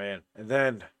 Oh man! And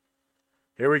then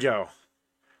here we go.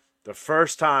 The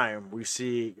first time we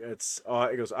see it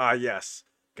goes. Yes,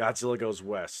 Godzilla goes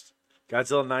west.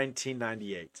 Godzilla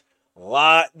 1998. A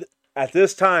lot at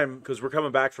this time, because we're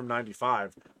coming back from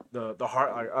 95. The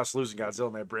heart us losing Godzilla,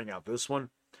 and they bring out this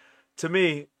one. To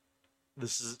me,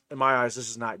 this is, in my eyes, this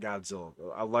is not Godzilla.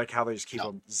 I like how they just keep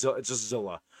him. It's just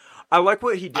Zilla. I like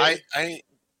what he did.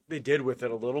 They did with it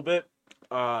a little bit.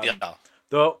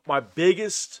 Though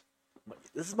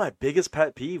this is my biggest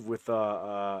pet peeve with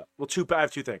I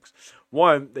have two things.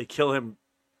 One, they kill him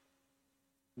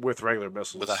with regular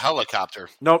missiles. With a helicopter.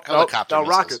 Nope,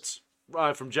 rockets.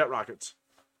 From jet rockets.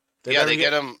 They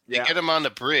get him. They get him on the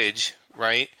bridge,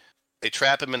 right? They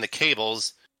trap him in the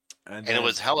cables, and it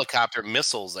was helicopter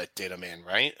missiles that did him in,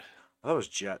 right? That was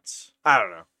jets. I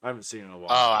don't know. I haven't seen it in a while.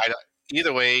 Oh,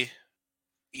 either way,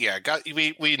 yeah.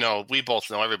 We know. We both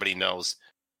know. Everybody knows.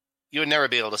 You would never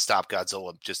be able to stop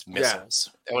Godzilla just missiles.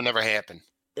 Yeah. That would never happen.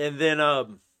 And then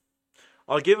I'll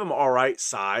give him all right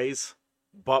size,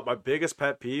 but my biggest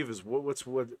pet peeve is what's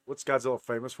Godzilla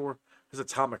famous for? His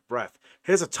atomic breath.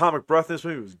 His atomic breath in this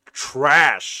movie was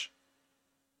trash.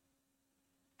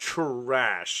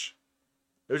 Trash.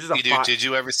 It was just Did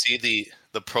you ever see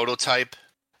the prototype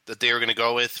that they were going to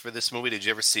go with for this movie? Did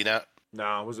you ever see that?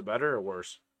 No. Was it better or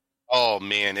worse? Oh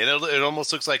man, it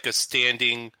almost looks like a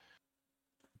standing,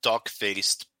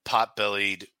 duck-faced,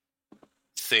 pot-bellied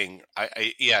thing.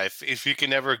 If you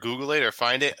can ever Google it or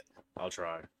find it, I'll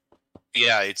try.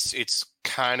 Yeah, it's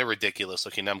kind of ridiculous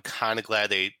looking. I'm kind of glad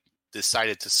they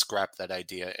decided to scrap that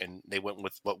idea and they went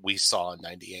with what we saw in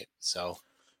 '98. So,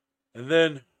 and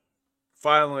then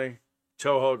finally,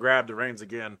 Toho grabbed the reins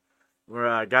again.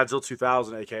 We're Godzilla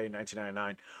 2000, aka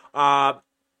 1999.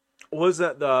 Was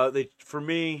that for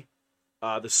me?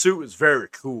 The suit was very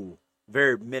cool,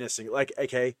 very menacing, like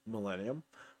aka Millennium.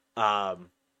 The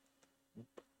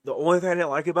only thing I didn't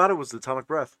like about it was the atomic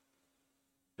breath.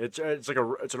 It's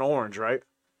an orange, right?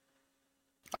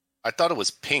 I thought it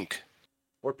was pink.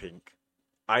 Or pink.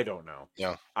 I don't know.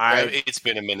 Yeah. It's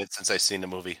been a minute since I've seen the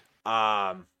movie.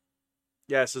 Yeah,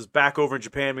 it says back over in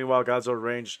Japan. Meanwhile, Godzilla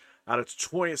ranged out of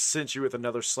 20th century with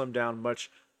another slimmed down, much.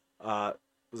 Was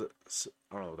it?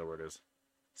 I don't know what the word is.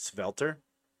 Svelter.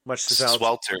 Much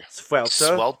swelter. Swelter.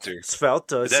 Swelter.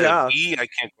 Swelter. Is that an E? I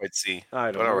can't quite see.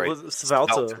 I don't know. Right.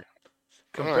 Svelter.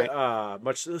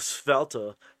 much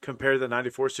svelter compared to the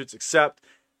 94 suits, except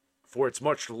for its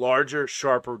much larger,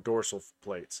 sharper dorsal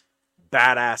plates.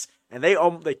 Badass. And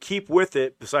they keep with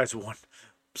it, besides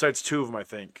two of them, I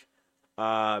think.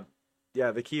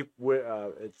 They keep with,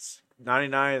 it's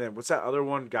 99, and what's that other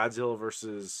one? Godzilla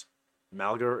versus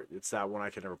Malgar? It's that one I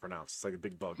can never pronounce. It's like a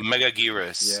big bug.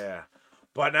 Megaguirus. Yeah.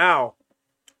 But now,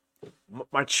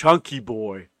 my chunky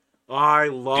boy. I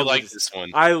love this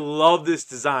one. I love this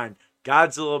design.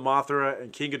 Godzilla, Mothra,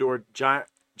 and King Ghidorah,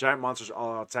 Giant Monsters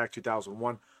All Out Attack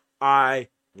 2001. I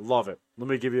love it. Let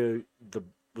me give you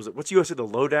what's you always say, the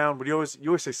lowdown? You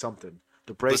always say something.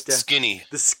 The breakdown.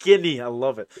 The skinny. I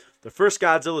love it. The first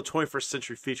Godzilla 21st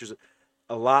century features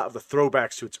a lot of the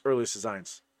throwbacks to its earliest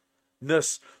designs.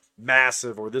 This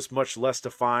massive or this much less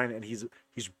defined, and he's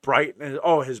bright, and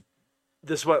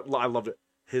this is what I loved it.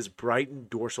 His brightened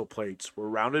dorsal plates were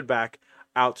rounded back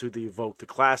out to evoke the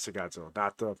classic Godzilla,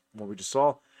 not the one we just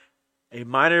saw. A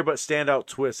minor but standout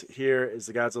twist here is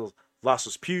the Godzilla lost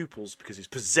his pupils because he's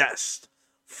possessed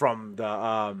from the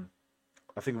I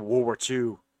think World War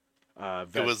II.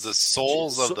 It was the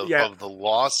souls of the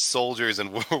lost soldiers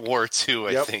in World War II,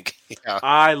 I think. Yeah.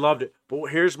 I loved it. But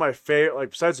here's my favorite, like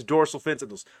besides the dorsal fins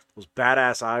and those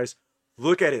badass eyes,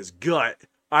 look at his gut.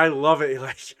 I love it.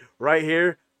 Like right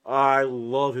here, I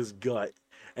love his gut.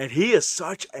 And he is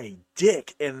such a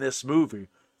dick in this movie.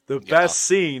 The best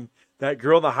scene, that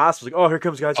girl in the hospital, like, oh, here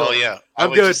comes Godzilla. Oh, yeah.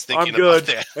 I'm good.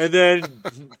 And then,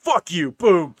 fuck you.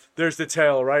 Boom. There's the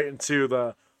tail right into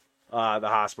the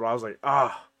hospital. I was like,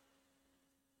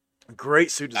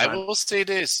 great suit design. I will say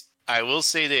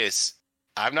this.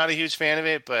 I'm not a huge fan of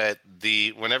it, but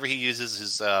whenever he uses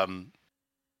his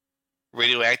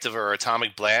radioactive or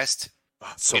atomic blast,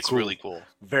 it's cool. Really cool.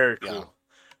 Very cool.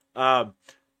 Yeah.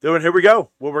 Then here we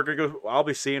go. What we're gonna go. I'll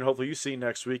be seeing. Hopefully, you see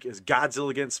next week is Godzilla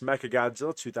against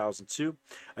Mechagodzilla 2002.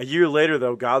 A year later,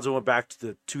 though, Godzilla went back to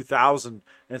the 2000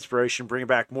 inspiration, bringing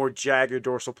back more jagged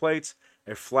dorsal plates,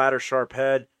 a flatter, sharp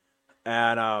head,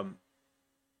 and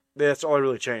that's all it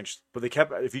really changed. But they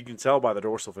kept, if you can tell by the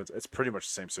dorsal fins, it's pretty much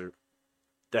the same suit.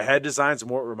 The head designs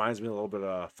more reminds me a little bit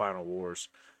of Final Wars.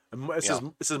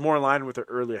 This is more in line with the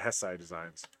earlier Hesai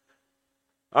designs.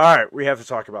 All right, we have to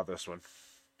talk about this one.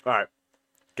 All right.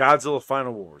 Godzilla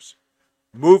Final Wars.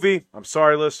 Movie, I'm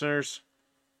sorry, listeners.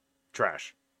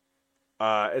 Trash.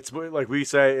 It's like we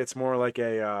say, it's more like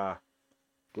a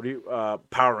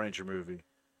Power Ranger movie.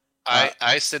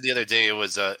 I said the other day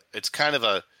it's kind of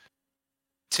a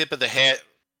tip of the hat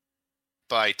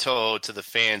by Toho to the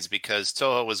fans, because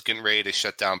Toho was getting ready to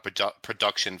shut down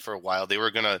production for a while. They were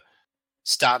going to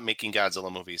stop making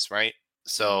Godzilla movies, right?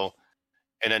 So,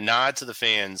 in a nod to the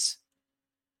fans,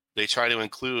 they try to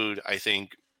include, I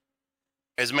think,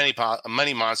 as many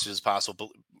monsters as possible. But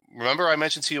remember, I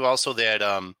mentioned to you also that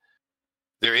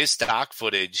there is stock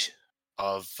footage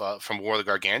of from War of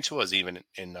the Gargantuas even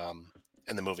in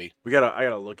the movie. I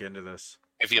gotta look into this.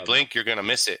 If you blink, you're gonna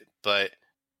miss it. But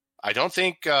I don't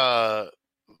think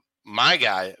my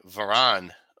guy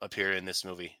Varan appeared in this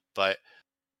movie. But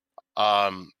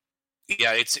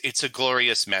it's a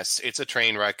glorious mess. It's a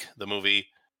train wreck, the movie,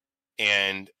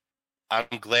 and I'm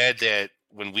glad that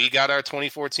when we got our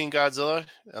 2014 Godzilla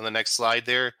on the next slide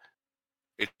there,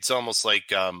 it's almost like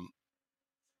I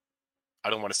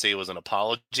don't want to say it was an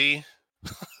apology,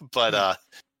 but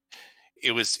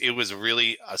it was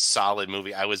really a solid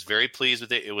movie. I was very pleased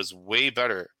with it. It was way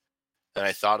better than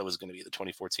I thought it was going to be, the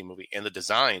 2014 movie. And the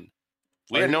design,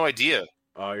 we had no idea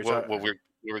what we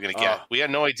were going to get. We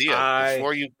had no idea.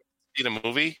 Before you see the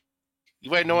movie,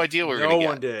 you had no idea what we were going to get. No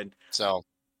one did. So,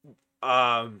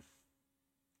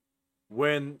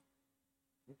 when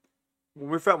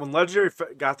Legendary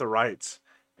got the rights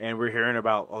and we're hearing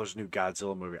about there's a new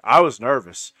Godzilla movie, I was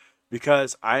nervous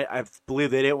because I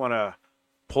believe they didn't want to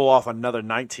pull off another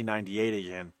 1998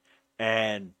 again.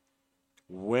 And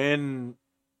when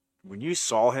you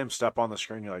saw him step on the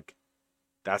screen, you're like,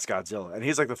 that's Godzilla. And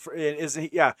he's like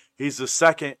he's the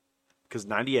second, because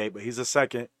 98, but he's the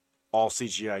second all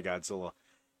CGI Godzilla.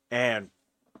 And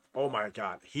oh my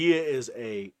God, he is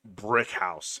a brick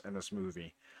house in this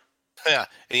movie. Yeah,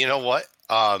 and you know what?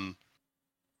 A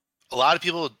lot of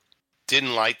people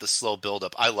didn't like the slow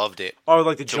buildup. I loved it. Oh,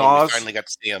 like the Jaws? We finally got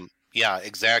to see him. Yeah,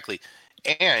 exactly.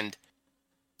 And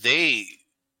they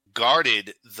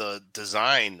guarded the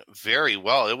design very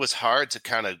well. It was hard to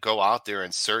kind of go out there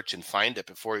and search and find it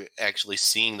before actually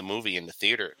seeing the movie in the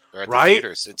theater or at the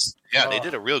theaters. They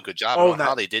did a real good job on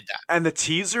how they did that. And the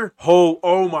teaser,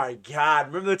 oh my God!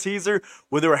 Remember the teaser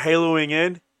when they were haloing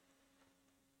in?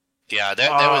 Yeah,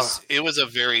 that was a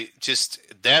very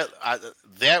that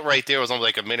right there was almost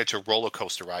like a miniature roller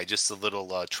coaster ride, just a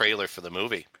little trailer for the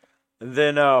movie. And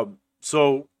then,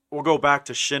 so we'll go back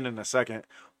to Shin in a second.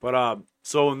 But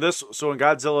so in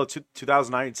Godzilla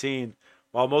 2019,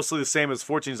 while mostly the same as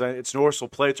 14 design, its dorsal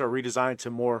plates are redesigned to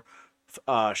more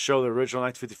show the original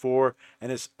 1954,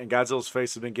 and Godzilla's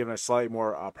face has been given a slightly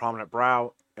more prominent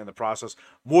brow in the process.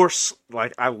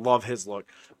 Like, I love his look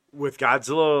with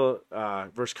Godzilla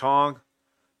versus Kong.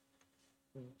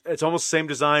 It's almost the same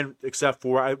design, except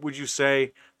for would you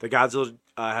say that Godzilla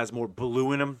has more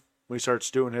blue in him when he starts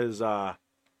doing his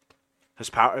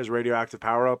radioactive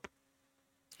power up?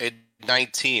 At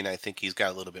 19, I think he's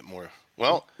got a little bit more.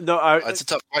 Well, no, that's a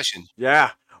tough question.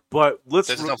 Yeah, but that's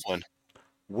a tough one.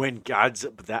 When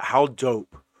how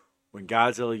dope when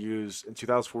Godzilla used in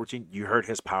 2014, you heard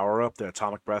his power up, the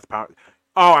atomic breath power.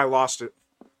 Oh, I lost it.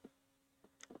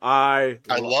 I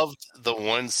loved the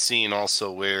one scene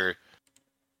also where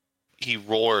he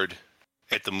roared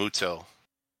at the Muto,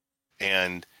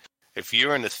 and if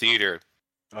you're in the theater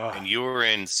and you were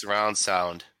in surround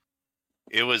sound,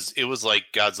 it was like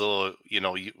Godzilla. You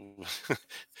know, you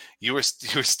were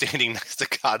standing next to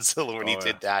Godzilla when he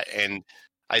did that, and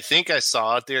I think I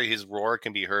saw out there his roar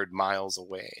can be heard miles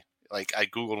away. Like, I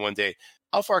googled one day,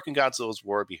 how far can Godzilla's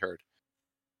roar be heard?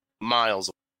 Miles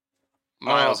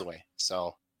away.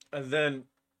 So, and then,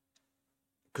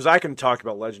 because I can talk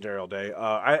about Legendary all day.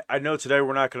 I know today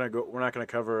we're not gonna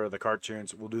cover the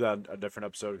cartoons. We'll do that in a different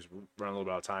episode because we're running a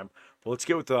little bit out of time. But let's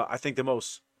get with I think the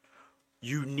most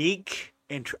unique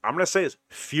and I'm gonna say is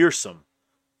fearsome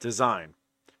design,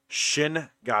 Shin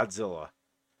Godzilla.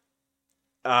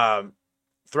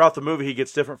 Throughout the movie, he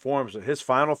gets different forms. His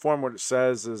final form, what it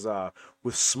says, is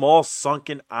with small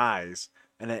sunken eyes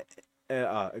and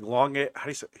an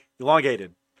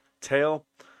elongated tail,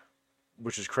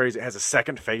 which is crazy. It has a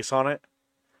second face on it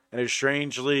and a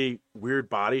strangely weird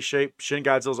body shape. Shin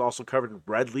Godzilla is also covered in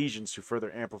red lesions to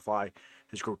further amplify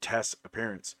his grotesque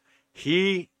appearance.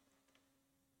 I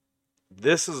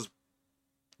didn't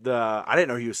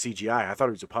know he was CGI. I thought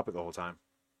he was a puppet the whole time.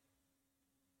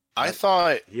 I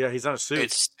thought, yeah, he's on a suit.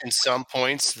 It's in some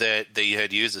points that they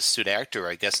had used a suit actor.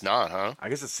 I guess not, huh? I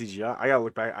guess it's CGI. I gotta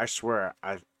look back. I swear,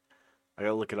 I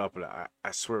gotta look it up, but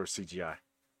I swear it was CGI.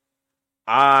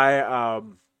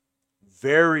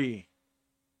 Very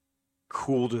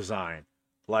cool design.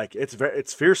 Like,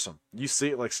 it's fearsome. You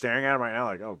see it, like, staring at him right now,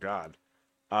 like, oh god.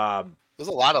 There's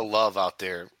a lot of love out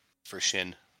there for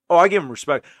Shin. Oh, I give him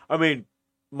respect. I mean,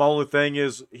 my only thing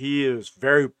is he is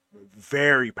very,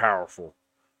 very powerful.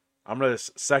 I'm gonna say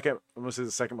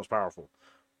the second most powerful.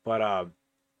 But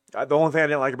the only thing I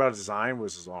didn't like about his design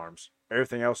was his arms.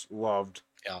 Everything else loved.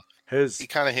 Yeah. He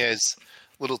kind of has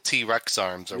little T-Rex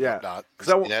arms or whatnot.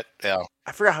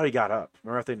 I forgot how he got up.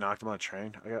 Remember if they knocked him on a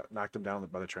train? I got knocked him down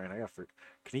by the train. Can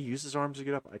he use his arms to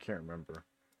get up? I can't remember.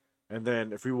 And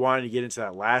then if we wanted to get into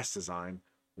that last design,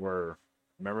 where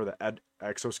remember the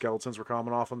exoskeletons were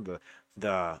coming off him,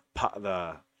 the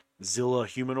Zilla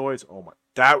humanoids. Oh my,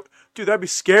 that'd be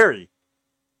scary.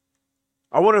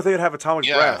 I wonder if they'd have atomic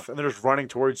breath and they're just running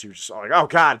towards you, just like, oh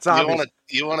god, it's zombies.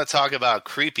 You want to talk about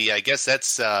creepy? I guess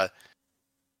that's the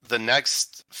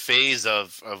next phase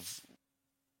of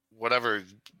whatever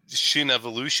Shin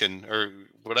evolution or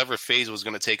whatever phase was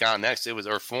going to take on next. It was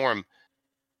or form.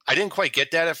 I didn't quite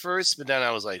get that at first, but then I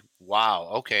was like, wow,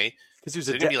 okay. Because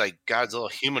they're going to be like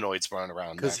Godzilla humanoids running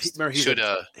around. Because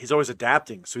he's always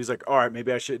adapting, so he's like, all right,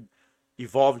 maybe I should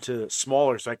evolve into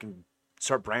smaller so I can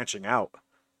start branching out.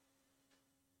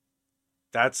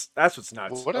 That's what's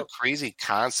nuts. What a crazy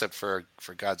concept for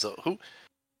Godzilla.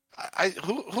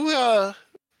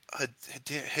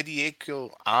 Hideaki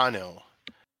Anno.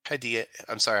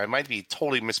 I'm sorry, I might be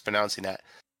totally mispronouncing that.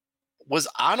 Was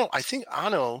Anno? I think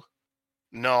Anno.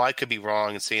 No, I could be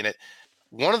wrong in saying it.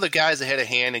 One of the guys that had a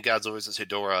hand in Godzilla vs.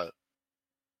 Hedorah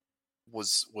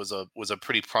was a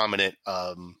pretty prominent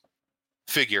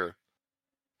figure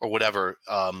or whatever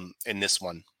in this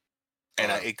one,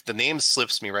 and the name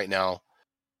slips me right now.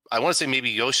 I want to say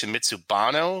maybe Yoshimitsu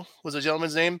Banno was the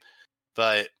gentleman's name,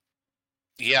 but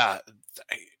yeah.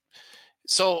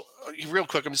 So real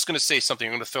quick, I'm just going to say something.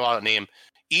 I'm going to throw out a name.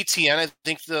 ETN, I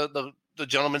think the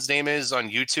gentleman's name is on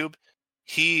YouTube.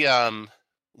 He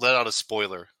let out a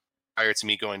spoiler prior to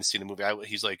me going to see the movie.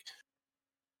 He's like,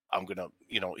 I'm gonna,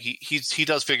 he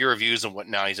does figure reviews and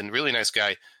whatnot. He's a really nice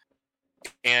guy,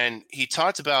 and he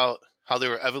talked about how there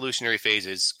were evolutionary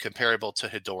phases comparable to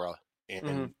Hedorah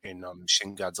in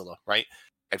Shin Godzilla. Right,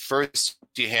 at first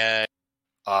you had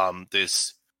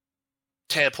this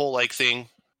tadpole-like thing,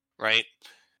 right?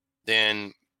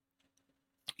 Then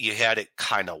you had it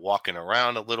kind of walking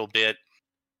around a little bit,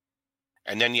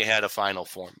 and then you had a final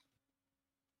form.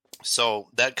 So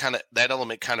that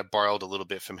element kind of borrowed a little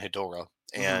bit from Hedorah,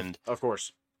 and of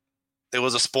course, it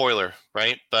was a spoiler,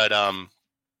 right? But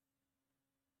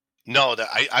no, that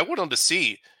I wanted to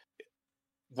see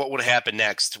what would happen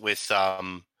next with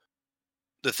the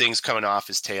things coming off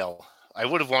his tail. I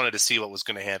would have wanted to see what was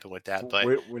going to happen with that, but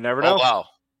we never know. Oh wow,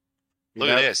 You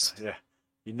look at this! Yeah,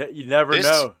 you never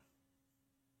know.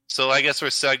 So I guess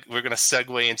we're going to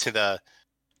segue into the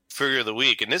figure of the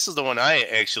week, and this is the one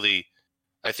I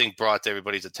think brought to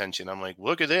everybody's attention. I'm like,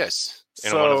 look at this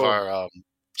in one of our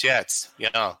chats.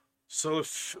 Yeah. So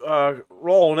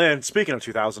rolling in. Speaking of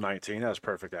 2019, that was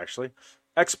perfect actually.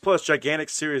 X Plus Gigantic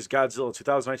Series Godzilla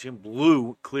 2019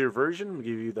 blue clear version. We'll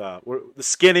give you the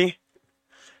skinny.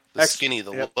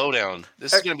 The lowdown.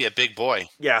 This is going to be a big boy.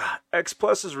 Yeah, X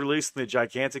Plus is releasing the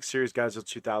Gigantic Series Godzilla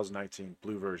 2019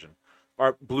 blue version,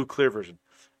 or blue clear version.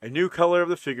 A new color of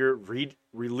the figure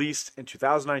released in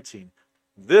 2019.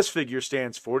 This figure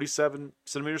stands 47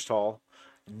 centimeters tall,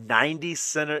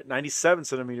 97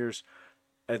 centimeters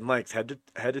in length, head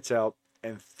to tail,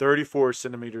 and 34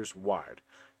 centimeters wide.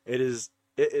 It is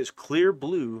clear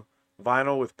blue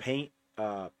vinyl with paint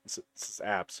apps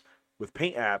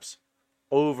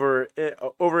over it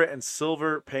and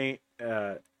silver paint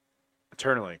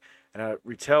eternally, and it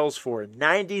retails for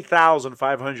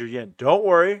 90,500 yen. Don't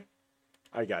worry,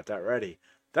 I got that ready.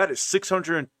 That is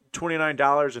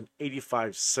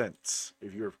 $629.85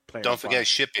 if you're planning. Don't forget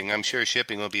shipping. I'm sure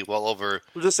shipping will be well over.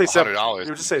 We'll just say $100.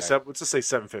 Let's just say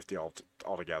 $750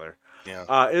 altogether.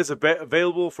 Yeah. It is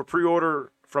available for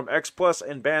pre-order from X Plus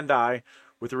and Bandai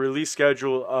with a release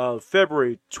schedule of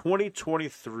February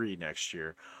 2023 next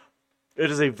year. It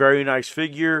is a very nice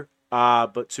figure,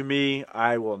 but to me,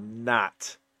 I will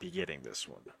not be getting this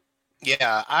one.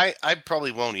 Yeah, I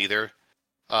probably won't either.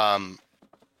 I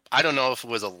don't know if it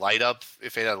was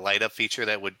if it had a light up feature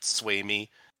that would sway me,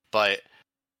 but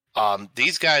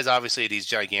these guys, obviously, these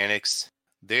Gigantics,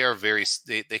 they are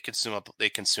they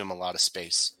consume a lot of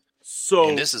space.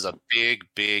 And this is a big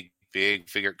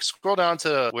figure. Scroll down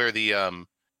to where the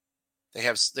they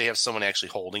have someone actually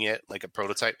holding it like a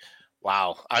prototype.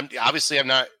 Wow.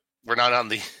 We're not on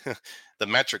the the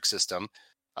metric system.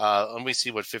 Let me see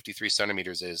what 53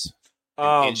 centimeters is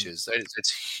in inches.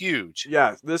 It's huge.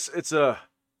 Yeah, it's a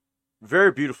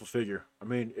very beautiful figure. I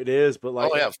mean, it is, but like,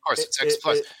 oh yeah, of course, it's X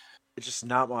Plus. It's just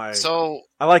not my. So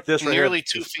I like this right nearly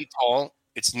here. 2 feet tall.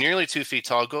 It's nearly 2 feet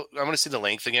tall. I want to see the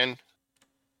length again.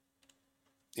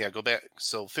 Yeah, go back.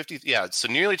 So 50. Yeah, so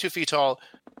nearly 2 feet tall,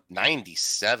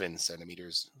 97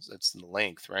 centimeters. That's the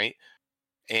length, right?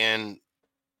 And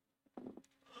a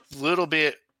little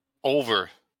bit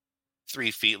over 3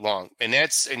 feet long. And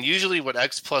usually what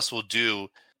X Plus will do,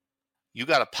 you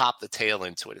got to pop the tail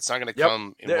into it. It's not going to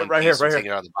come in one right piece here, and take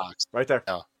it out of the box. Right there.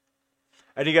 No.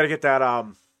 And you got to get that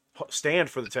stand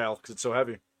for the tail because it's so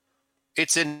heavy.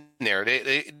 It's in there.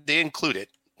 They include it.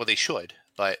 Well, they should.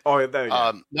 But there you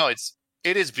go. no,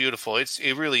 it is beautiful.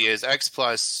 It really is. X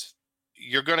Plus,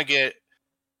 you're going to get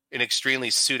an extremely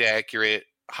suit accurate,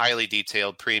 highly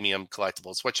detailed premium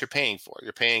collectible. It's what you're paying for.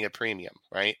 You're paying a premium,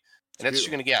 right? And that's what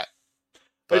you're going to get.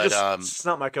 But it's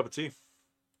not my cup of tea.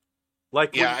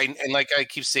 Like and like I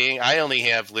keep saying, I only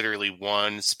have literally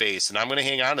one space, and I'm going to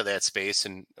hang on to that space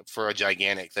and for a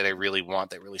Gigantic that I really want,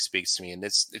 that really speaks to me. And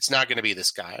it's not going to be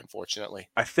this guy, unfortunately.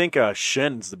 I think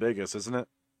Shin's the biggest, isn't it?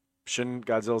 Shin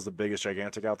Godzilla's the biggest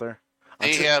Gigantic out there.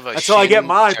 Until I get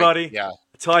mine, buddy. Yeah.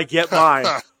 Until I get mine.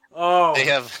 Oh, they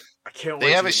have. I can't wait.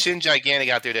 They have a Shin Gigantic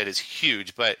out there that is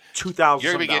huge, but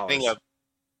 $2,000.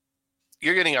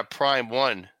 You're getting a Prime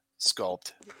 1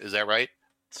 sculpt. Is that right?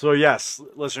 So yes,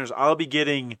 listeners, I'll be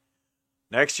getting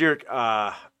next year.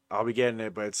 I'll be getting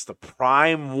it, but it's the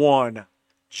Prime 1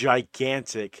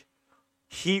 Gigantic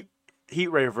heat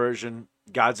ray version,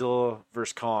 Godzilla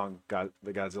vs Kong, the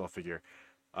Godzilla figure.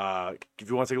 If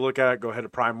you want to take a look at it, go ahead to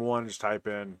Prime 1, just type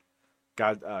in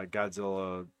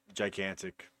Godzilla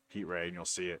Gigantic heat ray, and you'll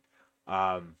see it.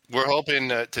 We're hoping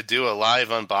to do a live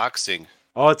unboxing.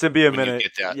 Oh, it's gonna be a minute.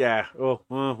 Get that. Yeah. Well,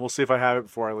 we'll see if I have it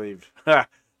before I leave.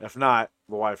 If not,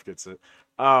 the wife gets it.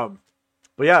 But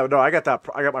yeah, no, I got that.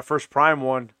 I got my first Prime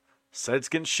 1. Said it's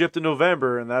getting shipped in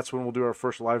November, and that's when we'll do our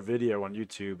first live video on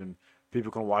YouTube, and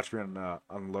people can watch me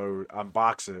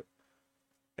unbox it,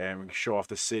 and we can show off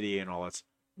the city and all its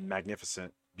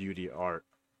magnificent beauty art.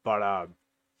 But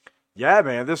yeah,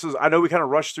 man, this is. I know we kind of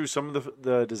rushed through some of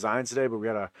the designs today, but we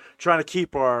gotta trying to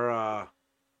keep our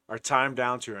time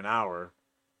down to an hour.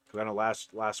 Because I know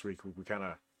last week we kind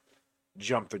of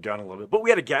jumped the gun a little bit, but we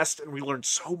had a guest and we learned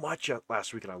so much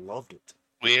last week, and I loved it.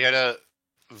 We had a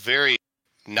very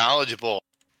knowledgeable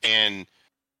and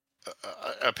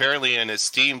apparently an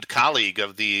esteemed colleague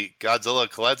of the Godzilla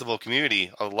collectible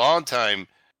community, a longtime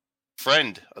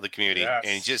friend of the community, Yes.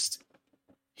 and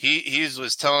he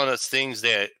was telling us things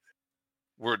that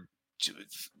were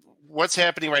what's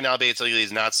happening right now. Basically,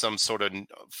 is not some sort of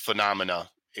phenomena.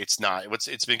 It's not.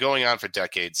 It's been going on for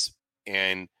decades,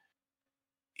 and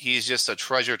he's just a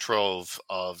treasure trove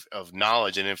of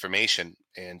knowledge and information.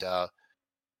 And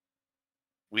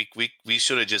we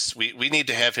should have just we need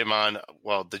to have him on.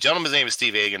 Well, the gentleman's name is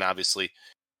Steve Agan, obviously.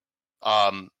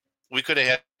 We could have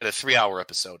had a 3-hour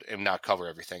episode and not cover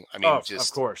everything. I mean,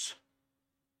 of course,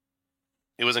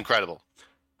 it was incredible,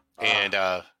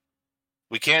 and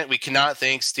we cannot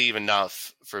thank Steve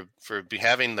enough for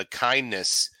having the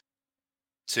kindness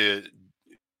to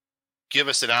give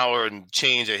us an hour and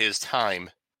change of his time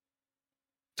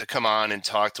to come on and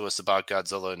talk to us about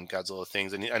Godzilla and Godzilla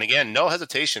things. And again, no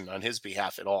hesitation on his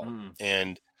behalf at all.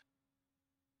 And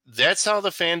that's how the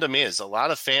fandom is. A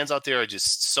lot of fans out there are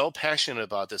just so passionate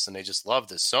about this, and they just love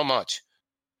this so much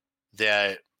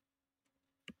that,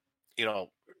 you know,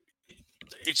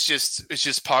 it's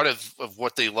just part of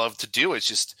what they love to do. It's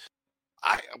just,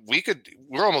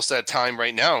 we're almost at time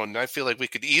right now, and I feel like we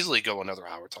could easily go another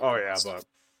hour talking. Oh yeah, about but stuff.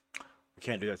 we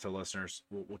can't do that to listeners.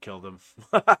 We'll kill them.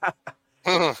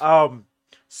 Uh-huh.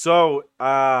 So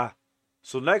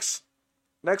next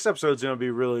episode is gonna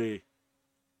be really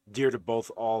dear to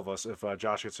all of us if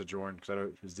Josh gets to join, because I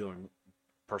know he's dealing with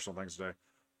personal things today.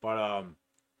 But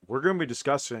we're gonna be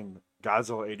discussing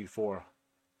Godzilla 84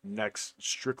 next,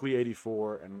 strictly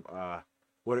 84, and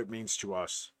what it means to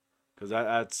us, because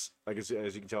that's, like, as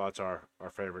you can tell, that's our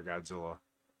favorite Godzilla,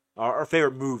 our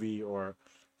favorite movie, or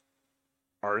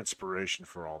our inspiration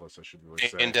for all this, I should really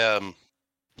say. And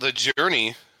the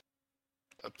journey,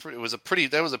 was a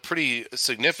pretty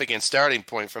significant starting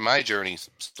point for my journey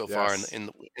so far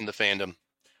in the fandom.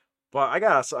 But I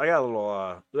got a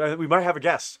little. We might have a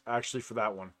guest actually for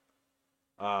that one.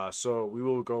 So we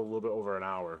will go a little bit over an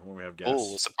hour when we have guests.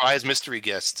 Oh, surprise mystery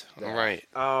guest! Yeah. All right.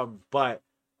 But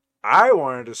I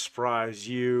wanted to surprise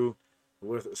you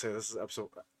with, say, this is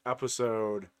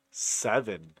episode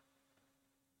 7.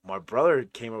 My brother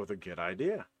came up with a good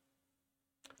idea.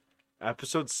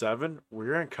 Episode 7,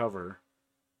 we're gonna cover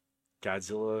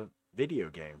Godzilla video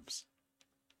games.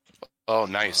 Oh,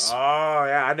 nice. Oh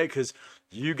yeah, I know, because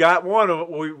you got one of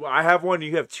them. I have one.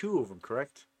 You have 2 of them,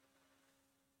 correct?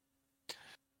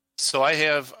 So I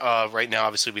have right now.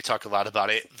 Obviously, we talk a lot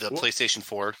about it. The PlayStation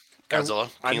 4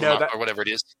 Godzilla, I know that, or whatever it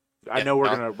is. I know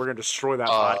we're gonna destroy that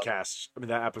podcast. I mean,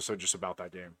 that episode just about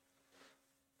that game.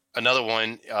 Another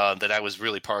one that I was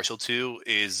really partial to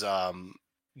is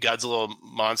Godzilla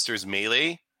Monsters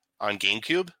Melee on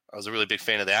GameCube. I was a really big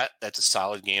fan of that. That's a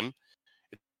solid game.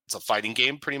 It's a fighting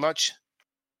game, pretty much.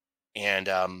 And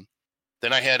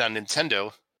then I had on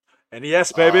Nintendo.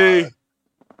 NES, baby.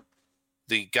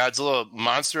 The Godzilla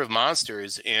Monster of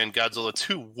Monsters and Godzilla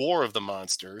 2 War of the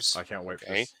Monsters. I can't wait for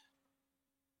this.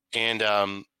 And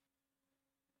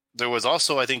there was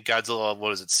also, I think, Godzilla,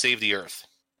 what is it, Save the Earth.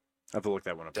 I have to look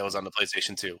that one up. That was on the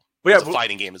PlayStation 2. But yeah, it was a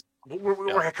fighting game. We're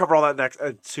gonna cover all that next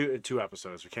two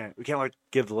episodes. We can't like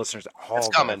give the listeners all. It's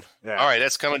coming. Yeah. All right,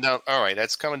 that's coming down. All right,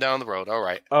 that's coming down the road. All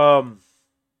right.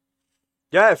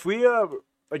 Yeah. If we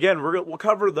again, we'll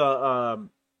cover the I'm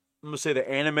gonna say the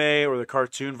anime or the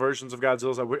cartoon versions of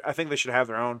Godzilla. I think they should have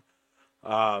their own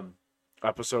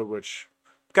episode, which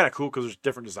is kind of cool because there's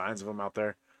different designs of them out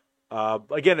there.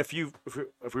 Again, if we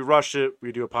rushed it,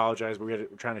 we do apologize, but we're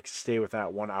trying to stay with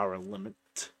that 1 hour limit.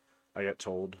 I get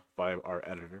told by our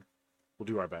editor. We'll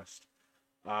do our best.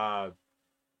 Yeah,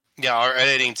 our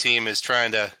editing team is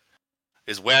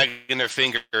wagging their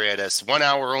finger at us. 1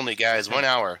 hour only, guys. 1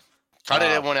 hour. Cut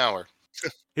it at 1 hour.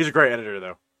 He's a great editor,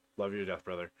 though. Love you to death,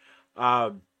 brother.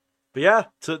 But yeah,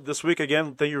 this week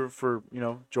again, thank you for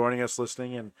joining us,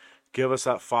 listening, and give us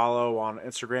that follow on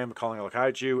Instagram, Calling All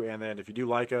Kaiju. And then if you do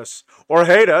like us or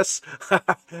hate us,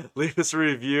 leave us a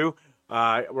review.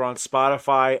 We're on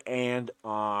Spotify and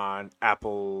on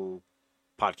Apple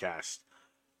Podcast.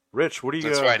 Rich, what do you?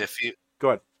 That's right. Go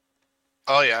ahead.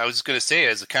 Oh yeah, I was going to say,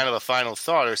 as a kind of a final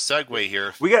thought or segue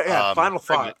here, we got final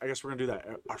thought. I guess we're gonna do that.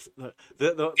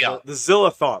 The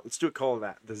Zilla thought. Let's do it. Call it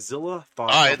that. The Zilla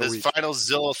thought. All right, the final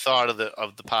Zilla thought of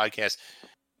the podcast.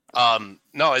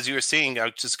 No, as you were saying,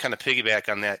 I'll just kind of piggyback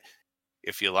on that.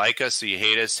 If you like us or you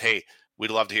hate us, hey,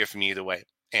 we'd love to hear from you either way.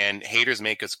 And haters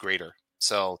make us greater.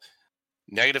 So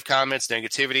negative comments,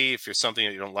 negativity, if you're something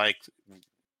that you don't like,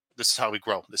 this is how we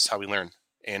grow. This is how we learn.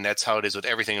 And that's how it is with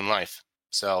everything in life.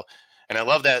 So, and I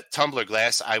love that tumbler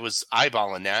glass. I was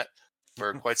eyeballing that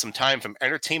for quite some time from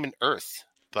Entertainment Earth.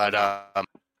 But I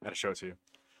gotta show it to you.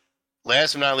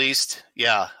 last but not least,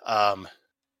 yeah, the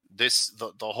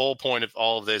whole point of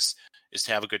all of this is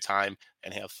to have a good time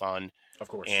and have fun. Of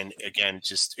course. And again,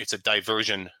 just it's a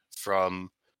diversion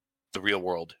from the real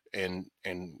world, and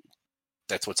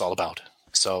that's what it's all about.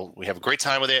 So we have a great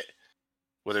time with it,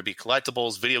 whether it be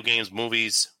collectibles, video games,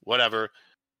 movies, whatever.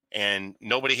 And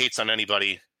nobody hates on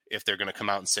anybody if they're going to come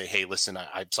out and say, hey, listen,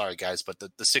 I'm sorry, guys, but the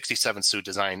 67 suit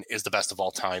design is the best of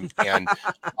all time. And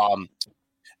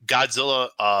Godzilla,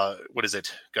 what is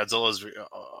it? Godzilla's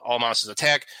All Monsters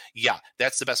Attack. Yeah,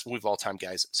 that's the best movie of all time,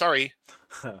 guys. Sorry.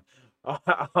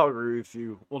 I'll agree with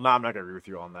you. Well, no, I'm not going to agree with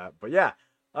you on that. But yeah,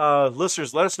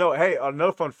 listeners, let us know. Hey,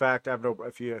 another fun fact, I have no,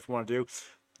 if you want to do,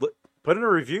 put in the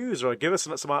reviews or give us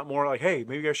some more like, hey,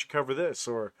 maybe I should cover this,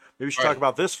 or maybe we should talk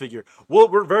about this figure. Well,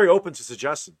 we're very open to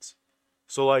suggestions.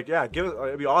 So like, yeah, give it.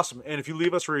 It'd be awesome. And if you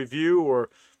leave us a review or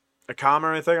a comment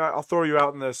or anything, I'll throw you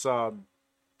out in this in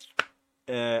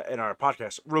our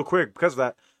podcast real quick because of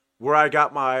that. Where I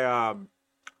got my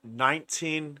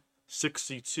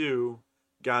 1962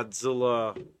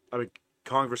 Godzilla,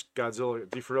 Congress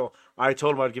Godzilla, for real. I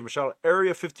told him I'd give him a shout out.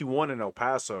 Area 51 in El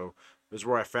Paso is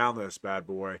where I found this bad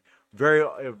boy.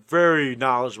 Very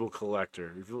knowledgeable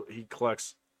collector. He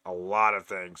collects a lot of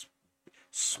things.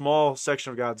 Small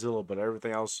section of Godzilla, but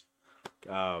everything else,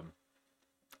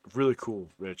 really cool,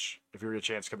 Rich. If you get a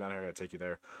chance to come down here, I'll take you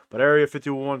there. But Area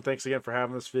 51, thanks again for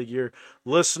having this figure.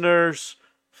 Listeners,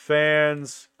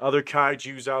 fans, other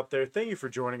kaijus out there, thank you for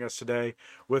joining us today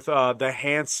with the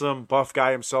handsome buff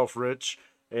guy himself, Rich,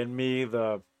 and me,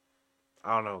 the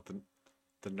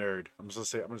nerd. I'm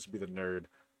just gonna be the nerd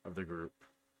of the group.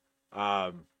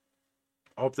 Hope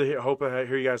I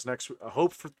hear you guys next week.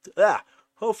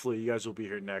 Hopefully you guys will be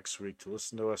here next week to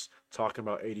listen to us talking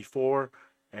about 84.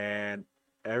 And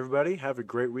everybody, have a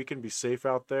great weekend. Be safe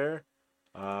out there.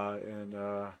 And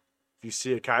if you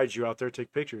see a kaiju out there,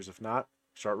 take pictures. If not,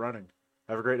 start running.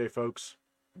 Have a great day, folks.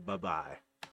 Bye-bye.